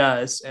beat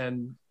us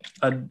and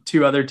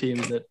 2 other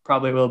teams that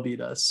probably will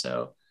beat us.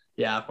 So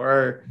yeah,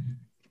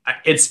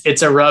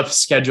 it's a rough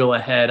schedule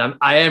ahead.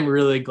 I am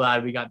really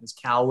glad we got this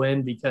Cal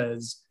win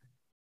because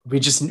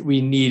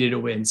we needed a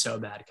win so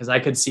bad because I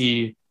could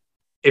see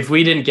if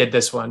we didn't get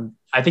this one,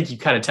 I think you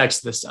kind of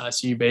texted this to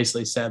us. You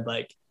basically said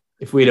like,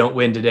 if we don't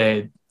win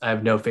today, I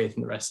have no faith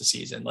in the rest of the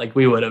season. Like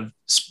we would have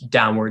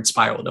downward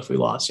spiraled if we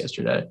lost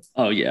yesterday.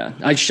 Oh yeah.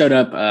 I showed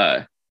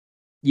up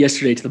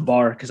yesterday to the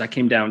bar because I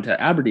came down to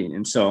Aberdeen.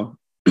 And so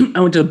I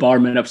went to the bar,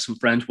 met up with some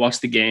friends,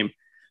 watched the game.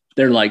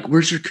 They're like,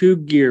 where's your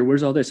Coug gear?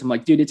 Where's all this? I'm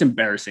like, dude, it's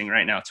embarrassing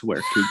right now to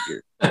wear Coug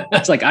gear.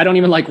 It's like, I don't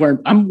even like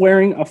I'm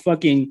wearing a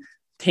fucking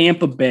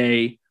Tampa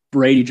Bay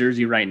Brady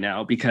jersey right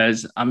now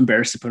because I'm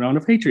embarrassed to put on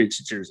a Patriots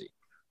jersey.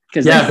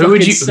 Because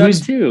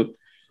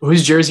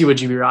whose jersey would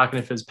you be rocking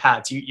if it was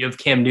Pat's? You have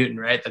Cam Newton,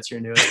 right? That's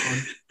your newest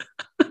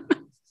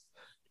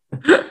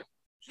one.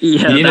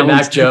 Yeah, you need a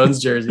Mac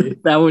Jones jersey.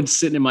 That one's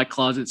sitting in my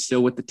closet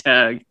still with the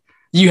tag.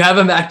 You have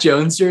a Mac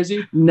Jones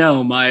jersey?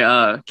 No,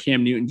 my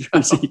Cam Newton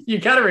jersey. You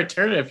got to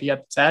return it if you got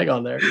the tag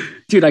on there.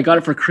 Dude, I got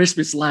it for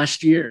Christmas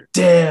last year.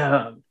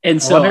 Damn.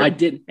 And so I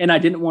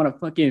didn't want to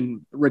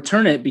fucking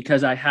return it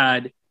because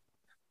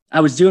I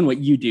was doing what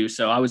you do.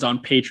 So I was on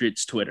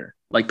Patriots Twitter.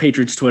 Like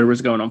Patriots Twitter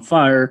was going on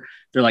fire.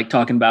 They're like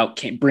talking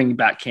about bringing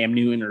back Cam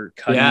Newton or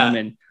cutting him.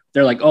 And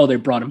they're like, oh, they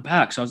brought him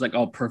back. So I was like,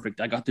 oh, perfect.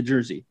 I got the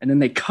jersey. And then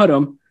they cut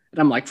him. And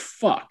I'm like,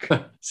 fuck.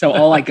 So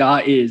all I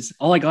got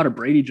are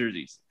Brady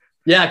jerseys.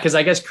 Yeah, because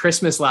I guess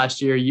Christmas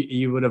last year,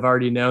 you would have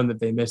already known that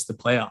they missed the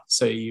playoffs.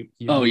 So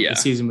the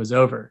season was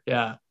over.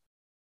 Yeah,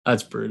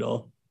 that's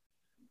brutal.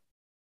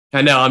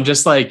 I know. I'm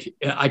just like,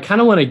 I kind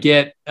of want to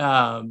get,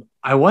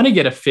 I want to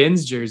get a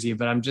Finns jersey,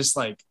 but I'm just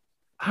like,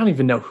 I don't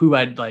even know who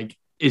I'd like.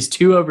 Is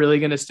Tua really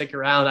going to stick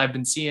around? I've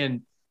been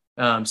seeing,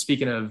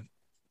 speaking of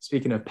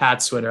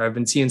Pat's Twitter, I've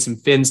been seeing some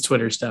Finns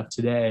Twitter stuff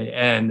today,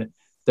 and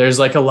there's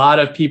like a lot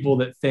of people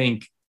that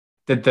think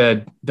that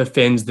the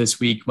Finns this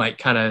week might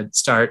kind of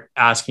start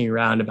asking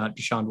around about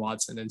Deshaun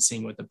Watson and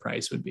seeing what the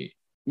price would be.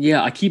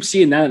 Yeah, I keep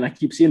seeing that, and I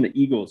keep seeing the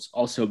Eagles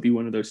also be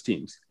one of those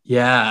teams.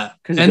 Yeah,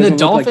 and the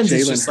Dolphins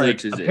is just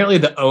like apparently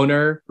the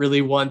owner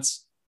really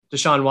wants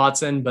Deshaun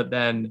Watson, but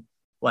then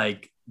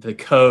like the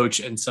coach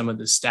and some of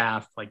the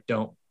staff like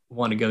don't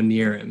want to go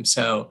near him.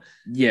 So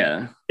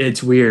yeah,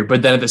 it's weird.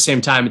 But then at the same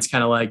time, it's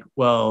kind of like,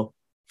 well,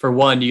 for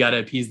one, you got to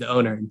appease the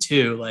owner, and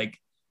two, like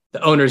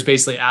the owner is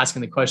basically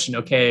asking the question,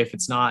 okay, if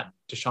it's not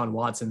Deshaun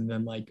Watson,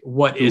 then like,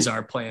 what is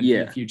our plan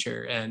for the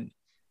future? And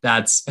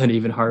that's an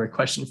even harder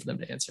question for them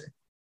to answer.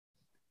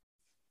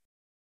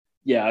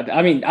 Yeah.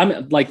 I mean,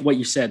 I'm like what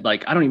you said,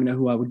 like, I don't even know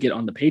who I would get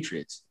on the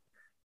Patriots.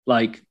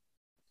 Like,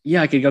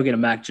 yeah, I could go get a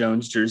Mac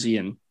Jones jersey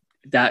and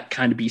that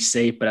kind of be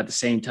safe. But at the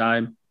same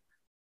time,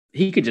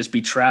 he could just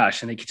be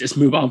trash and they could just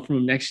move on from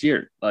him next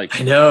year. Like,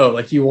 I know,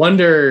 like you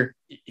wonder,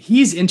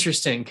 he's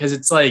interesting because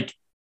it's like,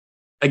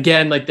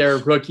 again, like they're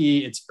a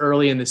rookie, it's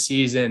early in the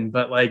season,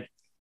 but like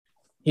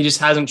he just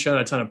hasn't shown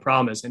a ton of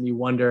promise, and you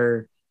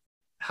wonder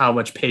how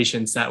much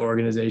patience that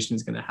organization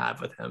is going to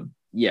have with him.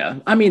 Yeah.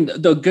 I mean,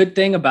 the good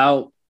thing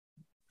about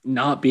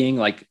not being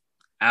like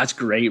as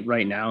great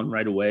right now and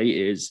right away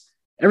is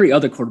every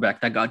other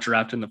quarterback that got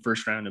drafted in the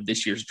first round of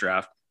this year's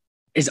draft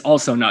is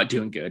also not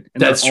doing good.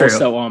 And That's they're true.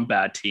 Also on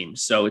bad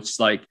teams. So it's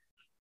like,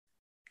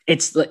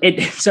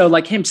 so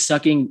like him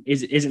sucking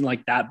isn't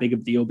like that big of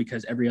a deal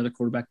because every other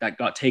quarterback that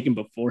got taken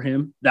before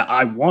him that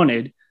I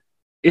wanted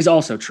is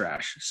also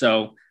trash.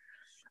 So,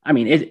 I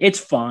mean, it's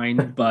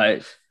fine,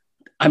 but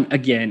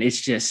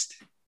it's just,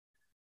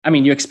 I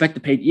mean, you expect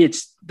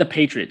it's the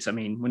Patriots. I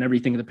mean, whenever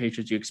you think of the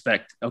Patriots, you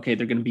expect, okay,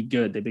 they're going to be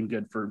good. They've been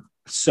good for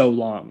so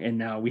long. And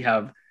now we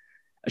have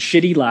a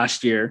shitty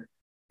last year.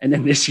 And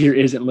then this year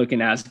isn't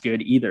looking as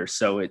good either.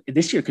 So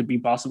this year could be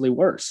possibly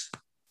worse.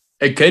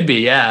 It could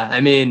be. Yeah.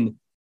 I mean,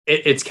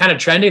 it's kind of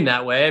trending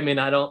that way. I mean,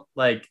 I don't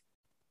like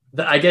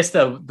I guess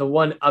the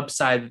one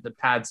upside that the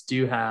Pats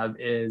do have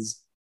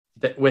is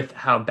that with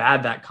how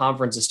bad that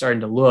conference is starting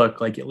to look,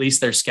 like at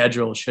least their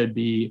schedule should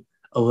be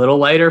a little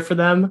lighter for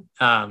them.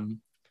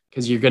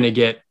 Because you're going to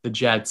get the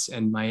Jets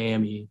and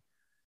Miami.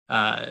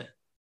 I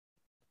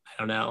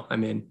don't know. I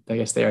mean, I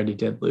guess they already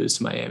did lose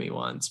to Miami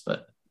once,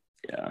 but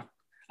yeah.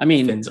 I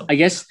mean, Finzel. I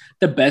guess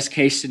the best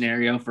case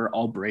scenario for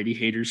all Brady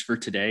haters for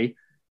today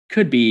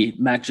could be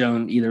Mac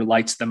Jones either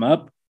lights them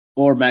up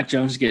or Mac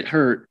Jones get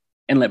hurt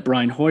and let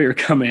Brian Hoyer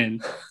come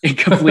in and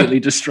completely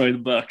destroy the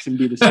Bucs and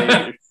be the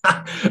savior.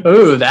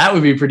 Oh, that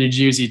would be pretty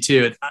juicy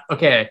too.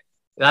 Okay,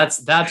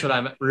 that's what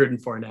I'm rooting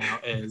for now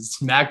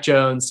is Mac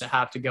Jones to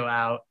have to go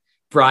out,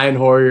 Brian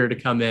Hoyer to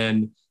come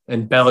in,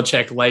 and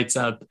Belichick lights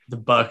up the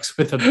Bucs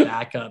with a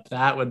backup.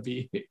 That would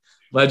be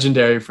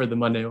legendary for the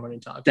Monday Morning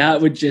Talk.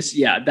 That would just,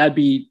 that'd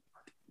be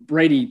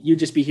Brady. You'd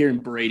just be hearing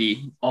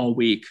Brady all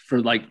week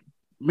for like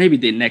maybe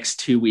the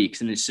next 2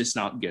 weeks, and it's just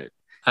not good.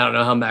 I don't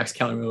know how Max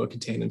Kellerman will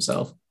contain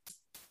himself.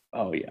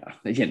 Oh, yeah.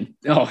 Again,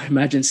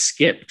 imagine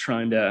Skip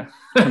trying to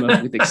come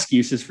up with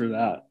excuses for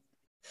that.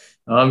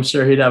 Oh, I'm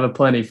sure he'd have a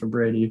plenty for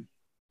Brady.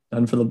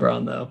 None for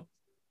LeBron, though.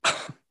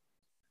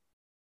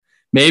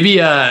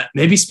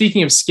 Maybe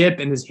speaking of Skip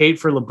and his hate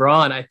for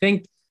LeBron, I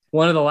think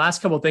one of the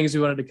last couple of things we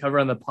wanted to cover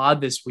on the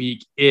pod this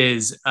week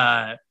is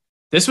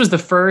this was the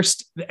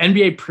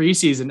NBA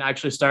preseason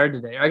actually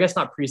started today. Or I guess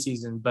not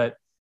preseason, but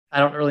I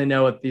don't really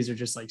know if these are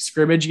just like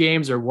scrimmage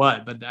games or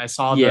what, but I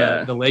saw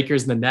the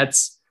Lakers and the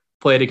Nets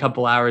played a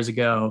couple hours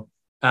ago.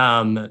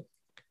 The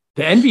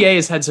NBA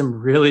has had some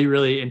really,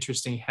 really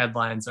interesting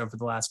headlines over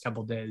the last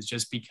couple of days,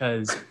 just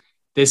because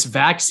this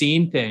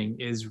vaccine thing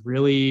is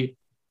really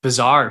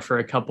bizarre for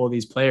a couple of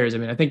these players. I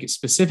mean, I think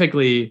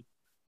specifically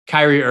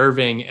Kyrie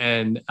Irving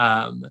and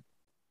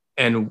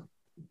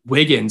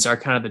Wiggins are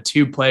kind of the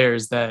two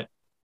players that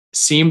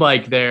seem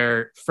like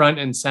they're front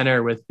and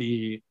center with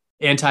the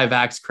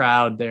anti-vax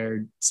crowd.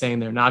 They're saying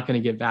they're not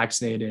going to get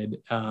vaccinated.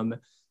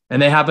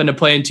 And they happen to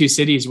play in two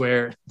cities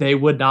where they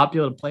would not be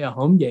able to play a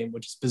home game,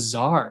 which is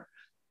bizarre.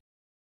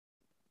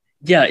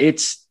 Yeah,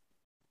 it's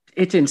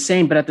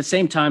insane. But at the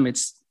same time,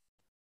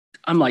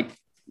 I'm like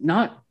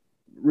not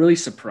really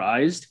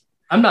surprised.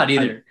 I'm not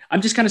either.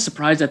 I'm just kind of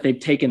surprised that they've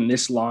taken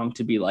this long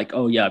to be like,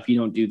 oh yeah, if you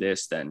don't do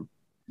this, then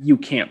you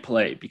can't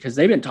play, because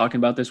they've been talking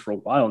about this for a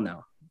while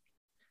now.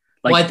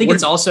 Like, well, I think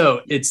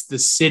it's the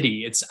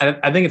city.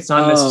 I think it's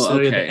not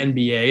necessarily the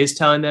NBA is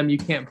telling them you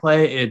can't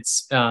play.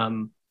 It's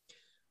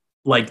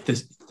like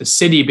the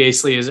city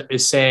basically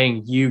is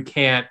saying you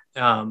can't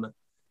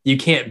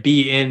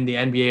be in the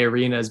NBA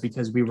arenas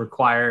because we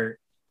require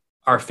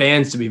our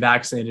fans to be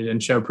vaccinated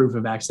and show proof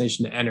of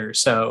vaccination to enter.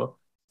 So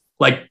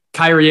like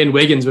Kyrie and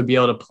Wiggins would be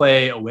able to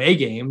play away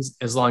games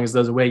as long as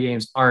those away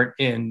games aren't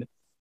in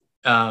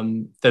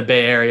the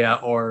Bay Area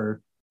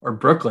or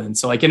Brooklyn.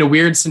 So like in a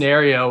weird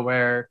scenario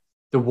where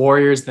the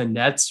Warriors, the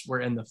Nets were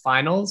in the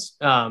finals,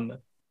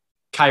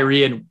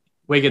 Kyrie and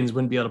Wiggins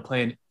wouldn't be able to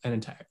play an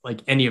entire,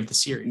 like any of the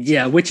series.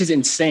 Yeah, which is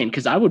insane.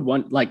 Because I would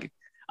want, like,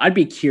 I'd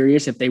be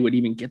curious if they would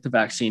even get the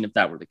vaccine if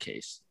that were the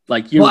case.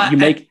 Like you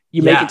make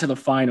it to the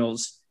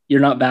finals, you're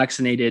not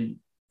vaccinated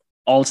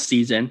all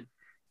season,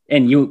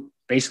 and you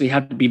basically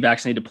have to be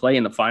vaccinated to play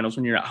in the finals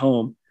when you're at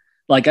home.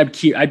 Like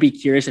I'd be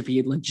curious if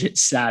he legit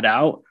sat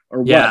out or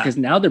what, because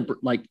now they're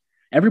like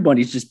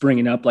everybody's just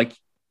bringing up like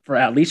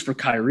at least for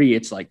Kyrie,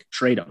 it's like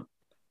trade him,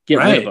 get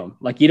rid of him.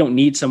 Like you don't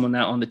need someone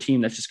that on the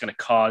team that's just going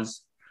to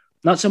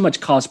not so much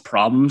cause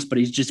problems, but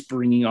he's just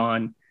bringing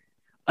on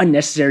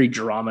unnecessary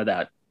drama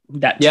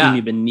that team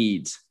even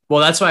needs.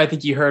 Well, that's why I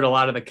think you heard a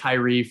lot of the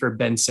Kyrie for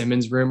Ben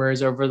Simmons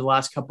rumors over the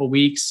last couple of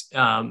weeks.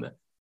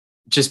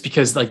 Just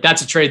because like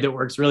that's a trade that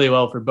works really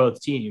well for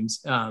both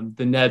teams. The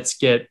Nets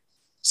get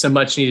some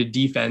much needed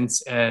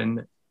defense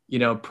and,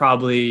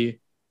 probably,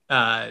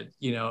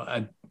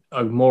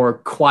 a more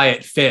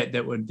quiet fit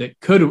that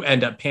could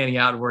end up panning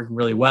out and working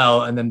really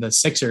well. And then the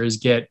Sixers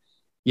get,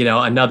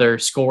 another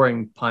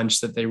scoring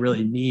punch that they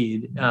really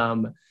need.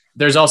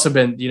 There's also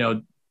been,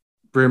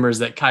 rumors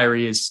that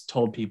Kyrie has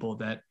told people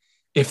that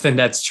if the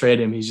Nets trade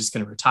him, he's just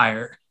going to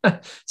retire.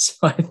 So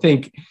I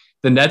think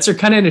the Nets are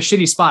kind of in a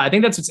shitty spot. I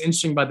think that's what's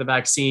interesting about the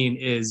vaccine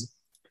is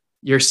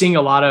you're seeing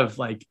a lot of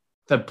like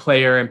the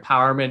player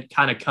empowerment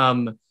kind of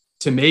come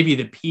to maybe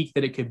the peak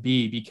that it could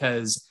be,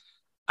 because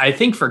I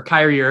think for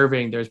Kyrie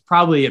Irving, there's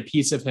probably a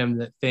piece of him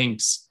that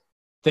thinks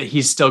that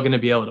he's still going to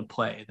be able to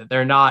play, that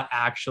they're not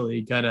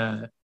actually going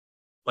to,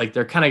 like,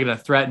 they're kind of going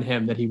to threaten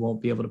him that he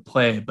won't be able to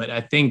play. But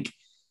I think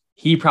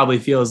he probably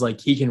feels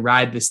like he can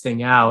ride this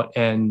thing out,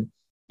 and,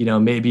 you know,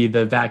 maybe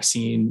the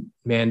vaccine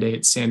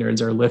mandate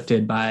standards are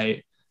lifted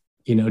by,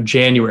 you know,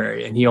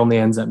 January, and he only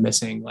ends up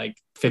missing like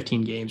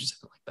 15 games or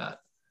something like that.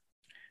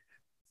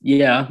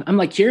 Yeah. I'm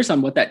like curious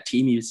on what that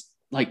team is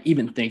like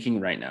even thinking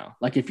right now.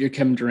 Like if you're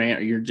Kevin Durant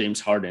or you're James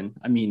Harden,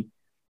 I mean,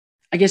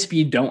 I guess if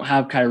you don't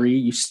have Kyrie,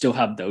 you still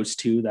have those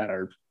two that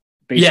are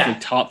basically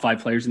top 5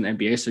 players in the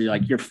NBA. So you're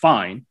like, you're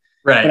fine.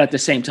 Right. But at the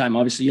same time,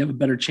 obviously you have a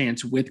better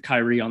chance with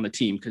Kyrie on the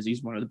team because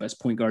he's one of the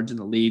best point guards in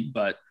the league.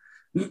 But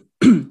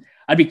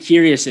I'd be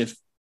curious if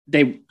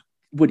they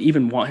would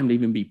even want him to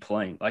even be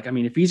playing. Like, I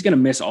mean, if he's going to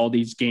miss all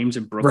these games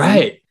in Brooklyn,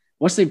 right,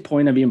 what's the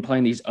point of even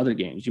playing these other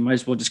games? You might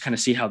as well just kind of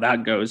see how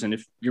that goes. And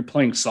if you're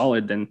playing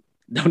solid, then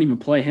don't even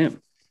play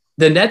him.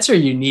 The Nets are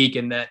unique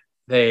in that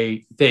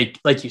they,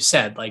 like you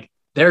said, like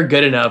they're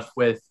good enough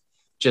with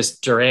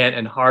just Durant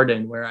and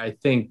Harden, where I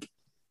think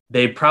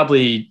they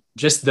probably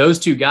just those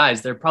two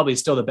guys, they're probably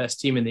still the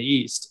best team in the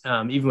East,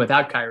 even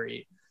without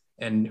Kyrie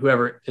and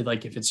whoever,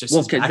 like if it's just,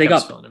 because they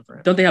got,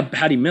 don't they have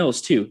Patty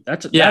Mills too?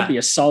 That'd be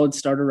a solid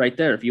starter right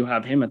there if you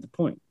have him at the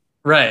point.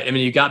 Right. I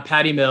mean, you got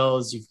Patty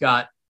Mills, you've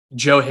got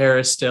Joe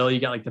Harris still, you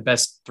got like the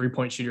best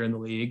 3-point shooter in the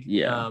league.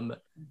 Yeah.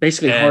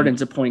 Basically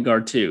Harden's a point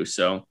guard too.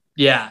 So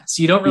yeah.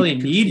 So you don't really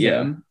need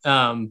him.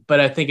 But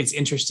I think it's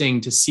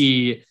interesting to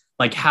see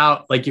like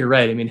how, like you're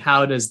right. I mean,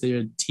 how does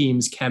the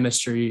team's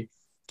chemistry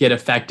get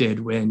affected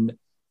when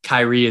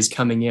Kyrie is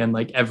coming in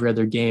like every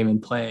other game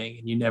and playing,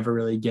 and you never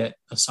really get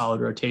a solid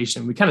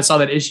rotation? We kind of saw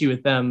that issue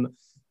with them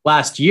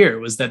last year,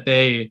 was that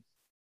they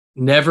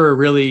never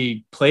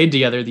really played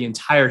together the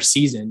entire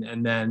season.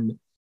 And then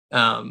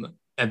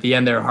at the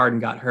end there, Harden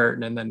got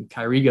hurt and then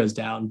Kyrie goes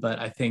down. But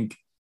I think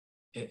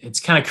it's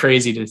kind of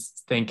crazy to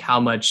think how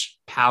much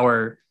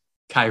power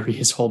Kyrie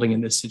is holding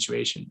in this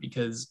situation,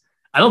 because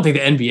I don't think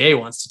the NBA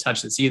wants to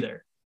touch this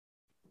either.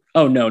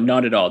 Oh no,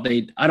 not at all.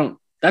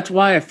 That's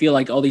why I feel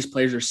like all these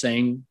players are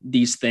saying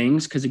these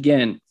things. Cause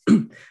again,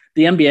 the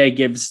NBA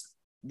gives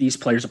these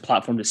players a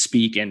platform to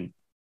speak, and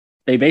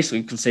they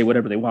basically can say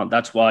whatever they want.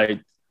 That's why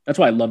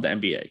I love the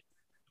NBA,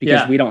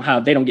 because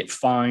they don't get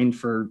fined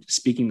for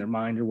speaking their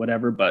mind or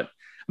whatever. But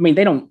I mean,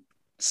 they don't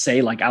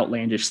say like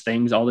outlandish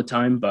things all the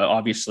time, but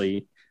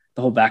obviously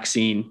the whole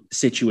vaccine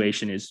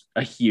situation is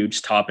a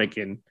huge topic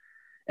and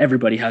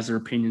everybody has their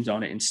opinions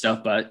on it and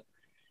stuff. But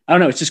I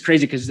don't know. It's just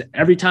crazy because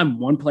every time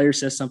one player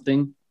says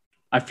something,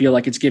 I feel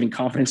like it's giving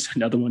confidence to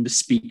another one to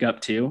speak up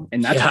too.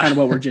 And that's kind of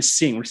what we're just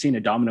seeing. We're seeing a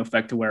domino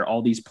effect to where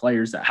all these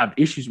players that have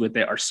issues with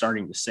it are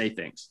starting to say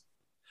things.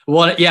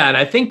 Well, yeah. And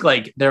I think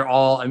like they're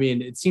all, I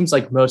mean, it seems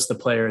like most of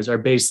the players are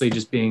basically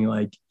just being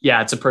like,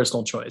 yeah, it's a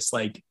personal choice.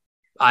 Like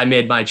I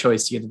made my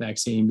choice to get the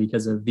vaccine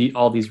because of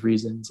all these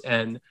reasons.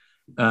 And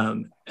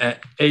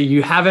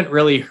you haven't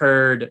really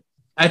heard,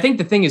 I think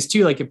the thing is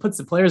too, like it puts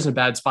the players in a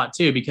bad spot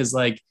too, because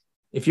like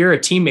if you're a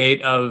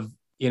teammate of,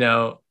 you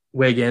know,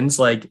 Wiggins,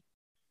 like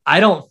I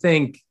don't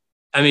think,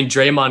 I mean,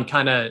 Draymond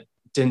kind of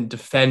didn't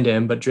defend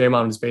him, but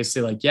Draymond was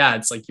basically like, yeah,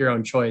 it's like your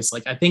own choice.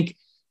 Like, I think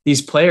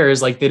these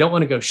players, like, they don't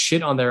want to go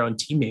shit on their own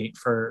teammate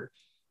for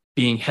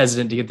being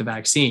hesitant to get the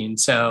vaccine.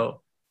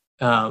 So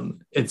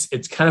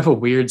it's kind of a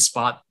weird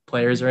spot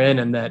players are in.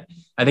 And that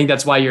I think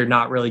that's why you're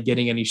not really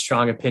getting any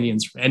strong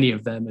opinions from any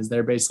of them, is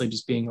they're basically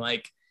just being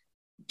like,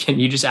 can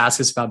you just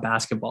ask us about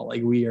basketball?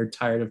 Like, we are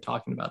tired of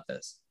talking about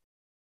this.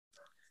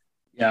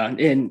 Yeah.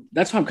 And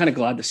that's why I'm kind of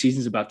glad the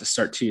season's about to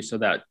start too, so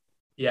that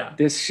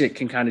this shit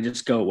can kind of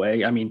just go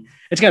away. I mean,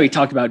 it's got to be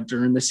talked about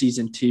during the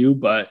season too,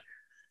 but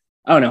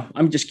I don't know.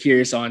 I'm just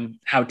curious on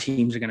how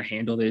teams are going to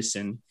handle this.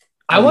 And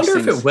I wonder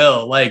if it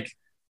will. Like,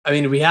 I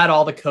mean, we had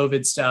all the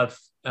COVID stuff,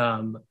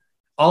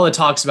 all the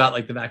talks about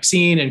like the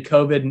vaccine and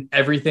COVID and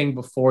everything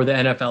before the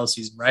NFL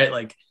season, right?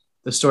 Like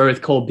the story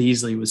with Cole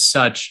Beasley was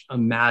such a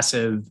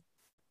massive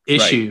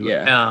issue.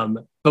 Right, yeah.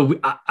 But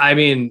I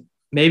mean,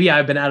 maybe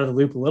I've been out of the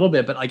loop a little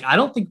bit, but like, I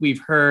don't think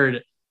we've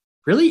heard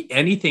really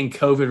anything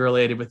COVID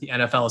related with the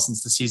NFL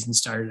since the season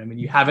started. I mean,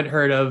 you haven't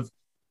heard of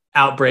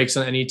outbreaks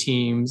on any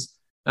teams.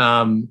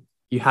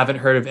 You haven't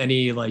heard of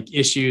any like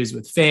issues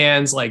with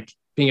fans, like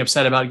being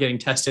upset about getting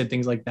tested,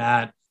 things like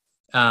that.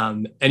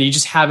 And you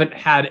just haven't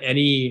had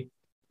any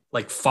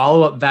like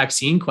follow-up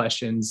vaccine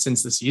questions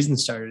since the season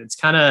started.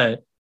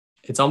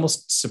 It's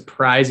almost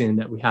surprising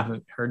that we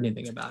haven't heard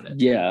anything about it.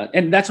 Yeah.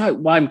 And that's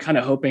why I'm kind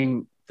of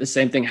hoping the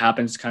same thing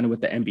happens kind of with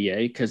the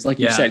NBA. Because like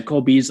you said,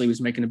 Cole Beasley was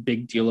making a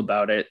big deal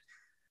about it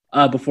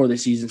before the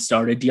season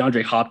started.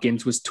 DeAndre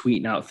Hopkins was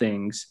tweeting out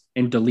things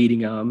and deleting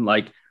them.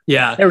 Like,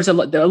 there was a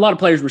lot of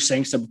players were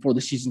saying stuff before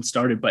the season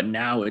started, but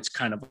now it's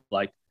kind of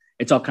like,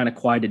 it's all kind of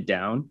quieted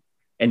down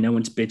and no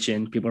one's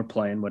bitching. People are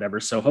playing, whatever.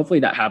 So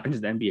hopefully that happens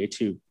in the NBA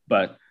too.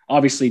 But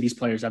obviously these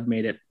players have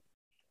made it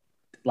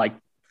like,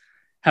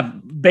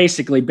 have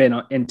basically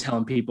been in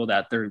telling people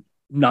that they're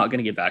not going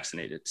to get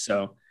vaccinated.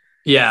 So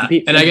yeah,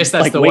 and I guess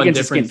that's like the Wiggins one is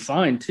difference. getting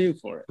fined too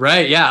for it.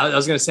 Right. Yeah. I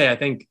was going to say, I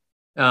think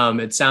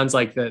it sounds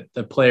like that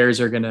the players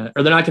are going to,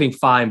 or they're not getting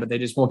fined, but they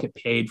just won't get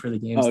paid for the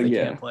games they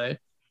can't play.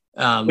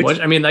 Which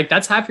I mean, like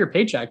that's half your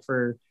paycheck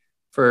for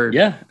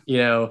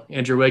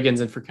Andrew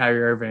Wiggins and for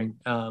Kyrie Irving.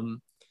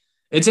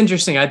 It's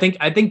interesting. I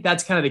think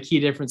that's kind of the key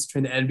difference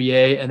between the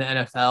NBA and the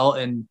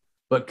NFL, and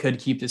what could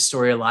keep this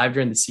story alive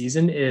during the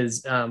season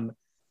is in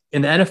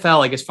the NFL,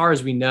 like as far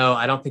as we know,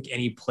 I don't think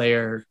any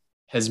player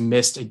has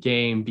missed a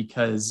game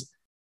because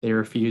they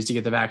refused to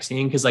get the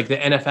vaccine. Because like the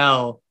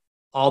NFL,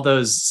 all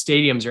those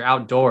stadiums are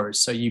outdoors,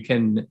 so you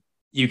can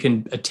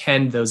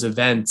attend those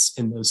events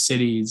in those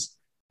cities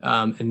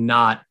and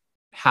not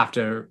have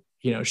to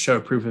show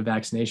proof of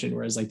vaccination,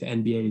 whereas like the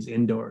NBA is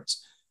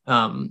indoors.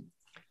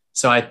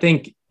 So I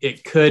think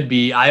it could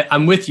be.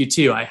 I'm with you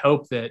too. I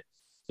hope that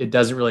it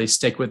doesn't really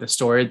stick with the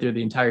story through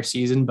the entire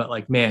season. But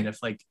like, man,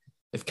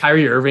 if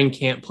Kyrie Irving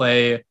can't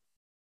play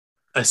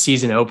a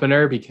season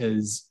opener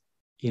because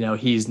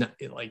he's not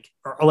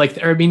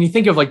I mean, you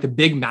think of like the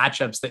big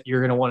matchups that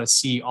you're going to want to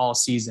see all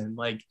season.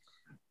 Like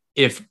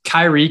if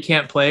Kyrie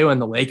can't play when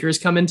the Lakers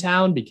come in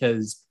town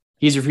because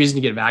he's refusing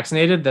to get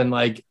vaccinated, then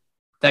like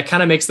that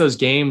kind of makes those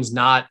games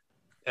not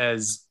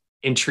as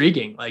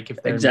intriguing. Like if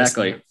they're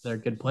they're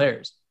good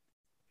players.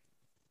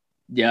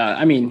 Yeah.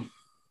 I mean,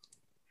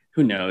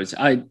 who knows?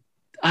 I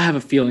have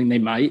a feeling they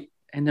might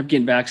end up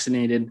getting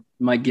vaccinated,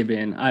 might give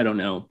in. I don't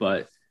know,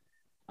 but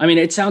I mean,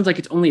 it sounds like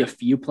it's only a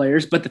few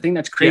players, but the thing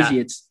that's crazy,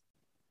 it's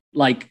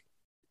like,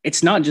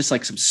 it's not just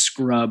like some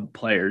scrub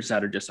players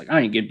that are just like,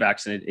 I ain't get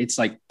vaccinated. It's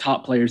like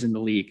top players in the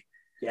league.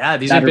 Yeah.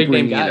 These are big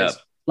name guys.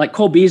 Like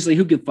Cole Beasley,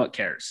 who gives fuck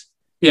cares?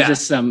 He's Yeah.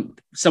 just some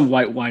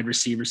white wide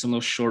receiver, some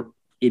little short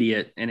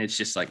idiot. And it's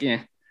just like,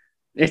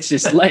 it's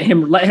just let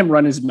him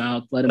run his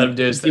mouth, let him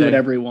do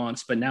whatever he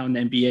wants. But now in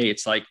the NBA,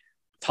 it's like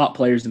top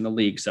players in the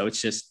league. So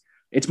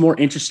it's more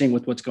interesting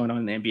with what's going on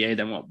in the NBA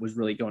than what was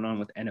really going on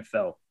with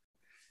NFL.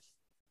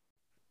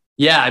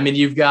 Yeah, I mean,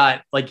 you've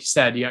got, like you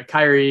said, you got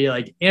Kyrie,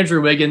 like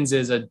Andrew Wiggins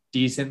is a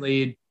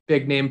decently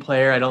big name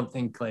player. I don't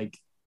think like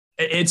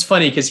it's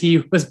funny because he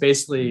was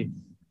basically,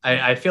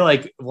 I feel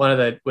like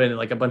when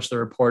like a bunch of the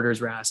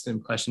reporters were asking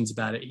him questions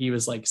about it, he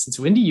was like, since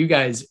when do you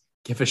guys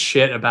give a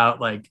shit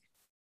about like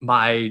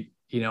my,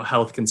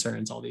 health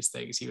concerns, all these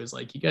things? He was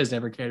like, you guys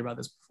never cared about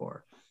this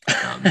before.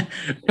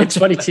 It's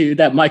funny too,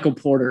 that Michael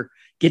Porter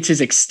gets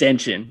his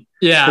extension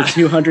for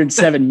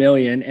 $207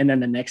 million. And then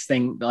the next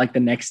thing, like the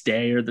next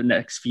day or the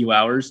next few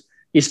hours,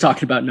 he's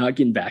talking about not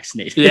getting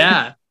vaccinated.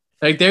 Yeah.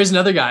 Like there's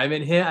another guy. I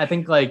mean, I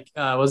think like,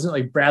 wasn't it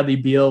like Bradley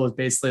Beal was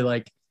basically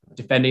like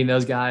defending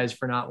those guys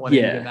for not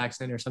wanting to get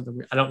vaccinated or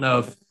something. I don't know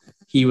if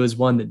he was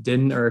one that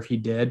didn't or if he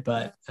did,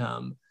 but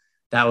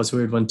that was a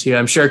weird one too.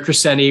 I'm sure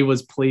Crescenti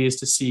was pleased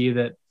to see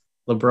that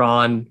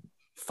LeBron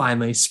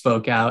finally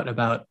spoke out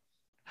about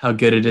how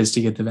good it is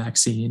to get the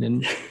vaccine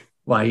and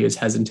why he was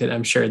hesitant.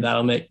 I'm sure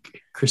that'll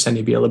make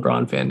Crescenti be a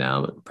LeBron fan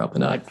now, but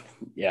probably not.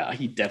 Yeah,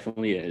 he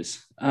definitely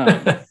is.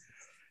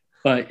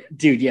 But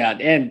dude, yeah.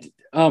 And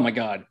oh my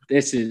God,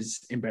 this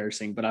is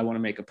embarrassing, but I want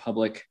to make a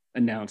public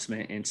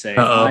announcement and say,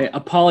 I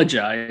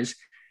apologize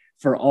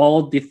for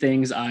all the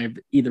things I've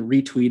either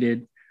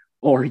retweeted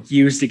or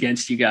used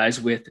against you guys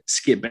with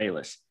Skip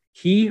Bayless.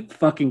 He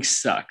fucking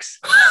sucks.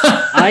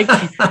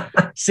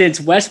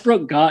 Since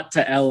Westbrook got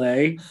to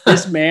LA,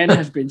 this man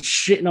has been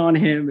shitting on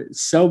him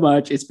so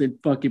much. It's been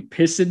fucking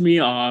pissing me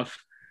off.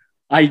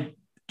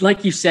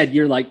 Like you said,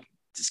 you're like,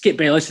 Skip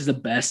Bayless is the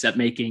best at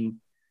making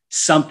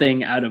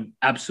something out of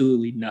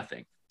absolutely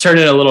nothing.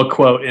 Turning a little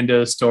quote into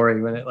a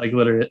story when it like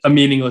literally a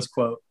meaningless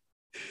quote.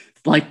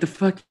 Like the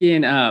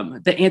fucking,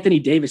 the Anthony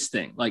Davis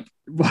thing, like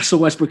Russell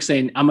Westbrook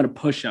saying, I'm going to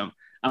push him.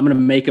 I'm going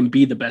to make him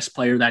be the best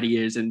player that he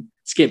is. And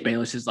Skip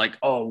Bayless is like,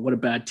 oh, what a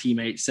bad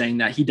teammate, saying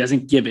that he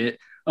doesn't give it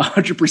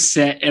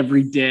 100%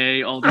 every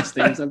day, all these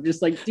things. I'm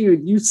just like,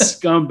 dude, you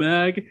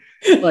scumbag.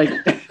 Like,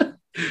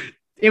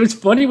 it was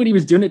funny when he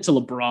was doing it to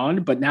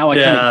LeBron, but now I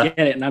kind of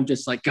get it. And I'm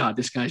just like, God,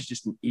 this guy's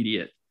just an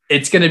idiot.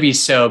 It's going to be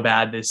so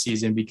bad this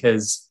season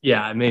because,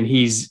 I mean,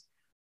 he's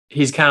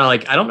kind of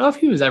like, I don't know if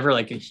he was ever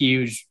like a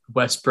huge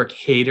Westbrook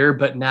hater,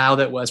 but now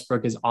that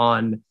Westbrook is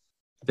on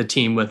the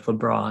team with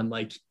LeBron,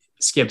 like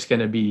Skip's going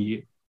to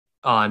be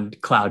on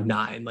cloud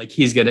nine. Like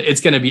it's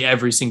going to be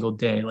every single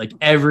day. Like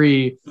I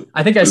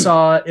think I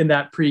saw in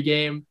that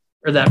pregame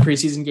or that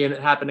preseason game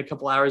that happened a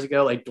couple hours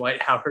ago, like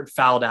Dwight Howard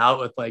fouled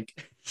out with like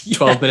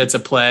 12 minutes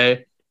of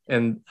play.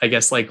 And I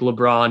guess like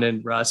LeBron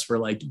and Russ were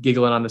like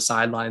giggling on the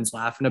sidelines,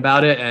 laughing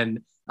about it.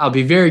 And I'll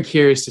be very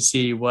curious to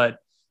see what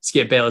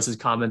Skip Bayless's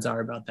comments are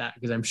about that,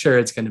 because I'm sure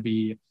it's going to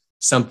be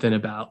something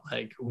about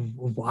like,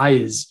 why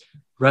is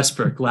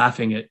Westbrook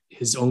laughing at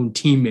his own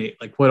teammate?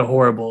 Like, what a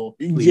horrible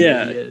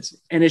leader he is.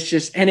 And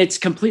it's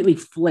completely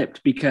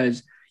flipped,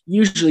 because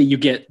usually you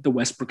get the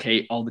Westbrook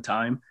hate all the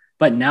time,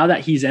 but now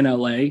that he's in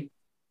LA,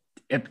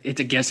 I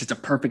guess it's a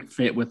perfect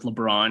fit with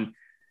LeBron.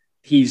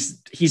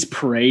 He's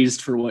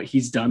praised for what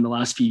he's done the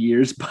last few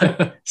years,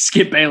 but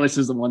Skip Bayless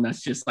is the one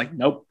that's just like,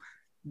 nope,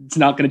 it's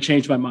not going to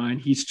change my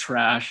mind. He's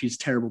trash. He's a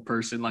terrible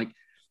person. Like,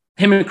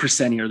 Him and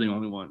Crescenti are the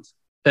only ones.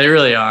 They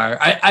really are.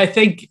 I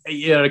think,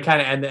 to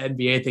kind of end the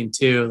NBA thing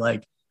too,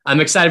 like I'm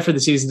excited for the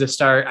season to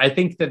start. I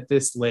think that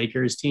this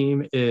Lakers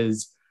team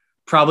is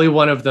probably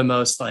one of the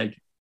most like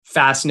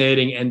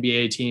fascinating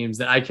NBA teams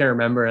that I can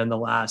remember in the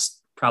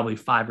last probably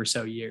 5 or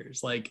so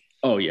years. Like,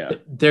 oh yeah,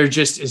 there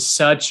just is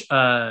such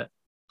a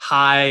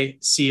high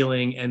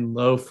ceiling and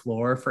low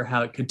floor for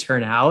how it could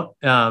turn out.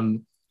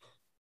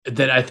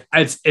 That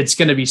it's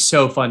going to be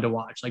so fun to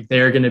watch. Like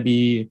they're going to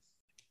be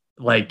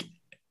like,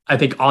 I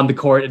think on the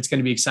court, it's going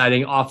to be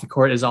exciting. Off the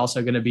court is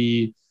also going to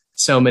be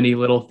so many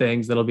little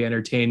things that'll be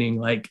entertaining.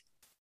 Like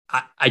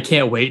I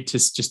can't wait to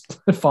just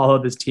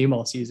follow this team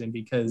all season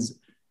because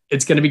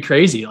it's going to be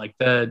crazy. Like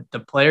the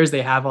players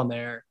they have on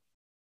there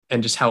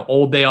and just how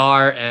old they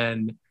are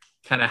and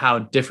kind of how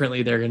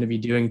differently they're going to be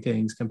doing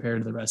things compared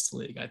to the rest of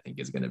the league, I think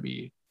is going to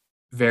be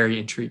very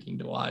intriguing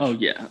to watch.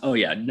 Oh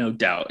yeah. No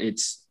doubt.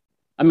 This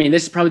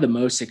is probably the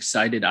most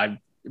excited I've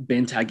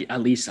been to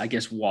at least, I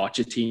guess, watch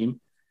a team,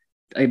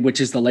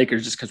 which is the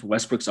Lakers, just because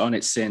Westbrook's on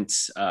it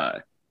since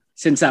the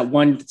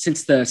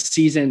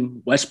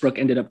season Westbrook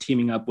ended up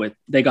teaming up with.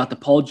 They got the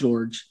Paul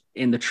George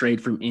in the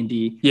trade from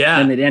Indy. Yeah.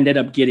 And it ended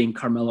up getting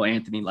Carmelo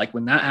Anthony. Like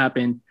when that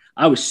happened,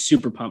 I was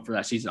super pumped for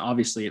that season.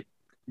 Obviously, it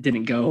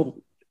didn't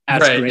go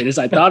as great as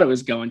I thought it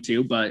was going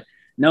to. But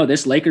no,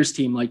 this Lakers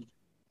team, like,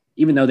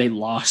 even though they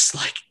lost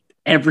like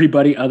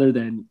everybody other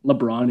than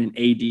LeBron and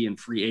AD in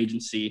free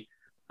agency,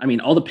 I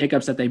mean, all the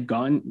pickups that they've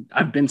gotten,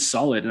 I've been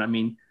solid. And I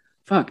mean,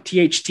 fuck,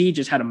 THT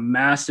just had a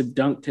massive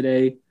dunk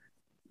today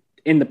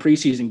in the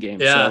preseason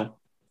game. Yeah. So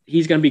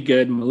he's going to be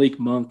good. Malik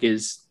Monk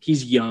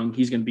he's young.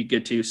 He's going to be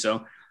good too.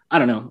 So I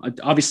don't know.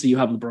 Obviously you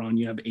have LeBron,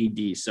 you have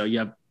AD. So you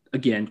have,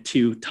 again,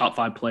 2 top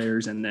 5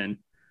 players. And then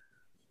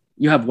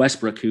you have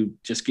Westbrook, who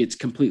just gets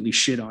completely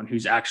shit on,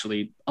 who's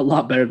actually a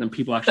lot better than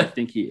people actually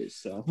think he is.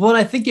 So, well,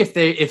 I think if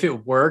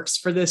it works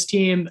for this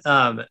team,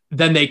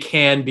 then they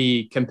can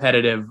be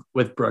competitive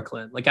with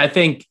Brooklyn. Like, I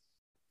think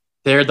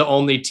they're the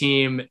only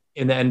team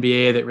in the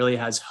NBA that really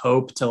has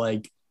hope to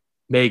like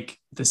make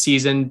the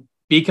season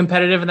be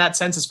competitive in that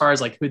sense, as far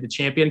as like who the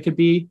champion could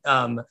be.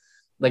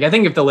 Like, I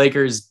think if the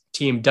Lakers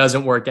team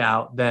doesn't work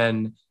out,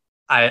 then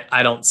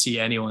I don't see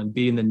anyone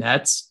beating the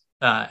Nets.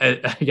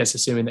 I guess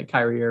assuming that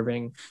Kyrie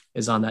Irving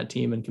is on that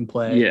team and can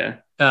play. Yeah.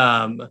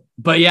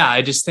 But yeah,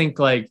 I just think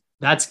like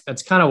that's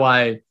kind of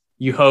why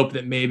you hope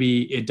that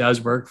maybe it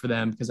does work for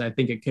them, because I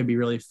think it could be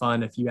really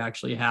fun if you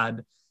actually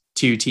had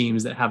 2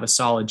 teams that have a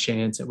solid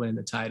chance at winning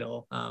the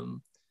title.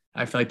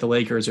 I feel like the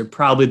Lakers are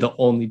probably the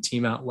only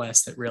team out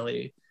west that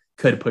really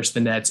could push the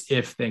Nets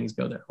if things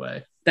go their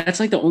way. That's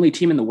like the only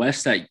team in the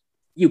West that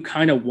you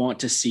kind of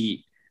want to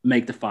see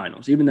make the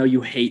finals, even though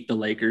you hate the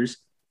Lakers.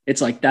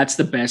 It's like, that's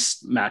the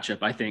best matchup,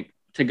 I think,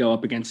 to go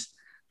up against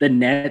the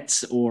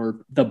Nets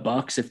or the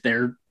Bucks if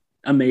they're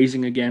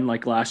amazing again,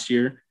 like last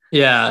year.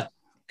 Yeah.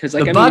 Because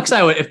like Bucks,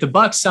 if the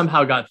Bucks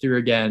somehow got through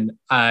again,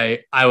 I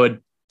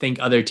would think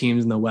other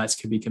teams in the West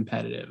could be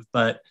competitive.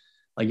 But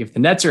like if the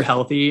Nets are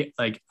healthy,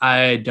 like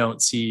I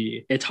don't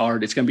see it's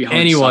hard. It's going to be hard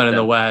anyone in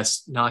the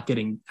West not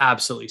getting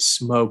absolutely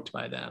smoked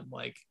by them.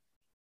 Like,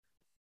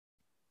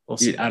 we'll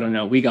see. Dude, I don't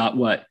know. We got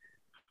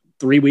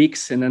 3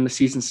 weeks and then the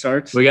season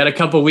starts. We got a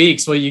couple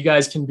weeks. Well, you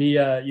guys can be,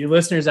 you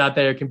listeners out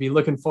there can be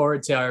looking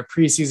forward to our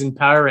preseason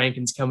power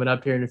rankings coming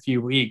up here in a few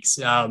weeks.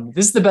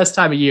 This is the best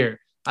time of year.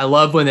 I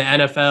love when the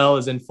NFL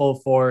is in full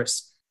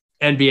force.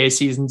 NBA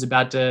season's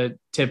about to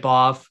tip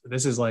off.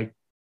 This is like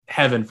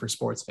heaven for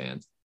sports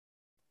fans.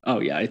 Oh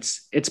yeah,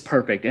 it's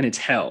perfect, and it's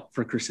hell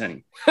for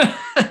Crescenti.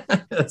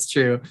 That's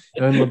true.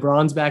 And when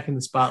LeBron's back in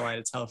the spotlight,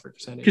 it's hell for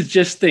Crescenti. Because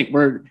just think,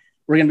 we're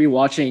gonna be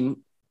watching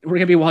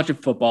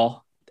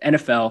football,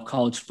 NFL,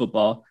 college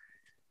football,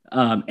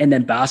 and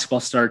then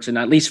basketball starts. And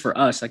at least for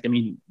us, like, I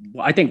mean,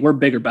 I think we're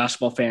bigger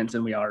basketball fans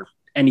than we are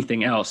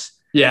anything else.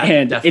 Yeah,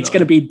 and definitely. It's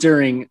gonna be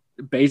during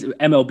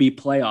MLB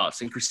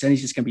playoffs, and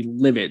Crescenti's just gonna be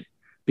livid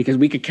because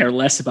we could care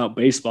less about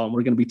baseball, and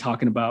we're gonna be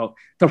talking about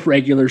the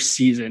regular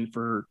season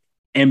for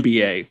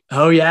NBA.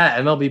 Oh yeah,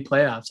 MLB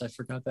playoffs. I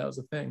forgot that was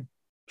a thing.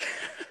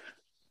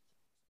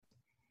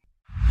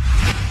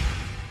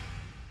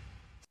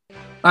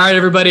 All right,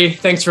 everybody.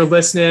 Thanks for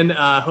listening.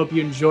 Hope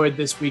you enjoyed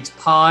this week's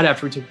pod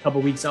after we took a couple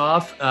weeks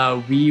off.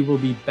 We will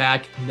be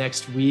back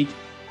next week,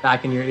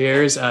 back in your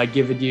ears,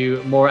 giving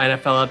you more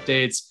NFL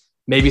updates,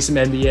 maybe some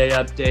NBA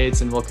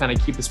updates, and we'll kind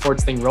of keep the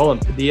sports thing rolling.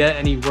 Padilla,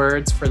 any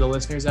words for the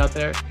listeners out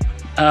there?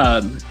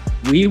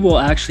 We will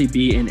actually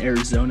be in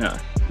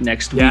Arizona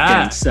next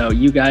weekend. So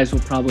you guys will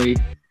probably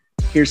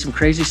hear some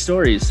crazy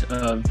stories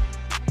of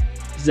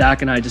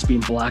Zach and I just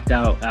being blacked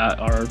out at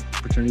our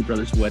fraternity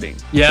brother's wedding.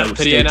 Yeah, so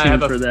Padilla and I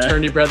have a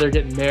fraternity brother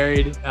getting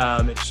married.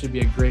 It should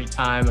be a great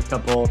time, a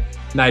couple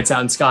nights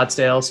out in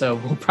Scottsdale. So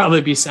we'll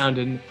probably be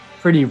sounding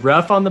pretty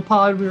rough on the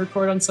pod we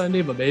record on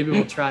Sunday, but maybe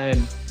we'll try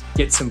and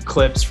get some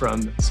clips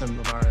from some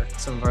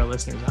of our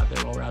listeners out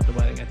there while we're at the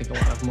wedding. I think a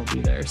lot of them will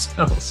be there, so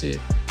we'll see.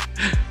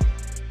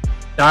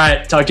 All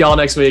right, talk to y'all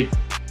next week.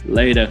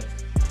 Later.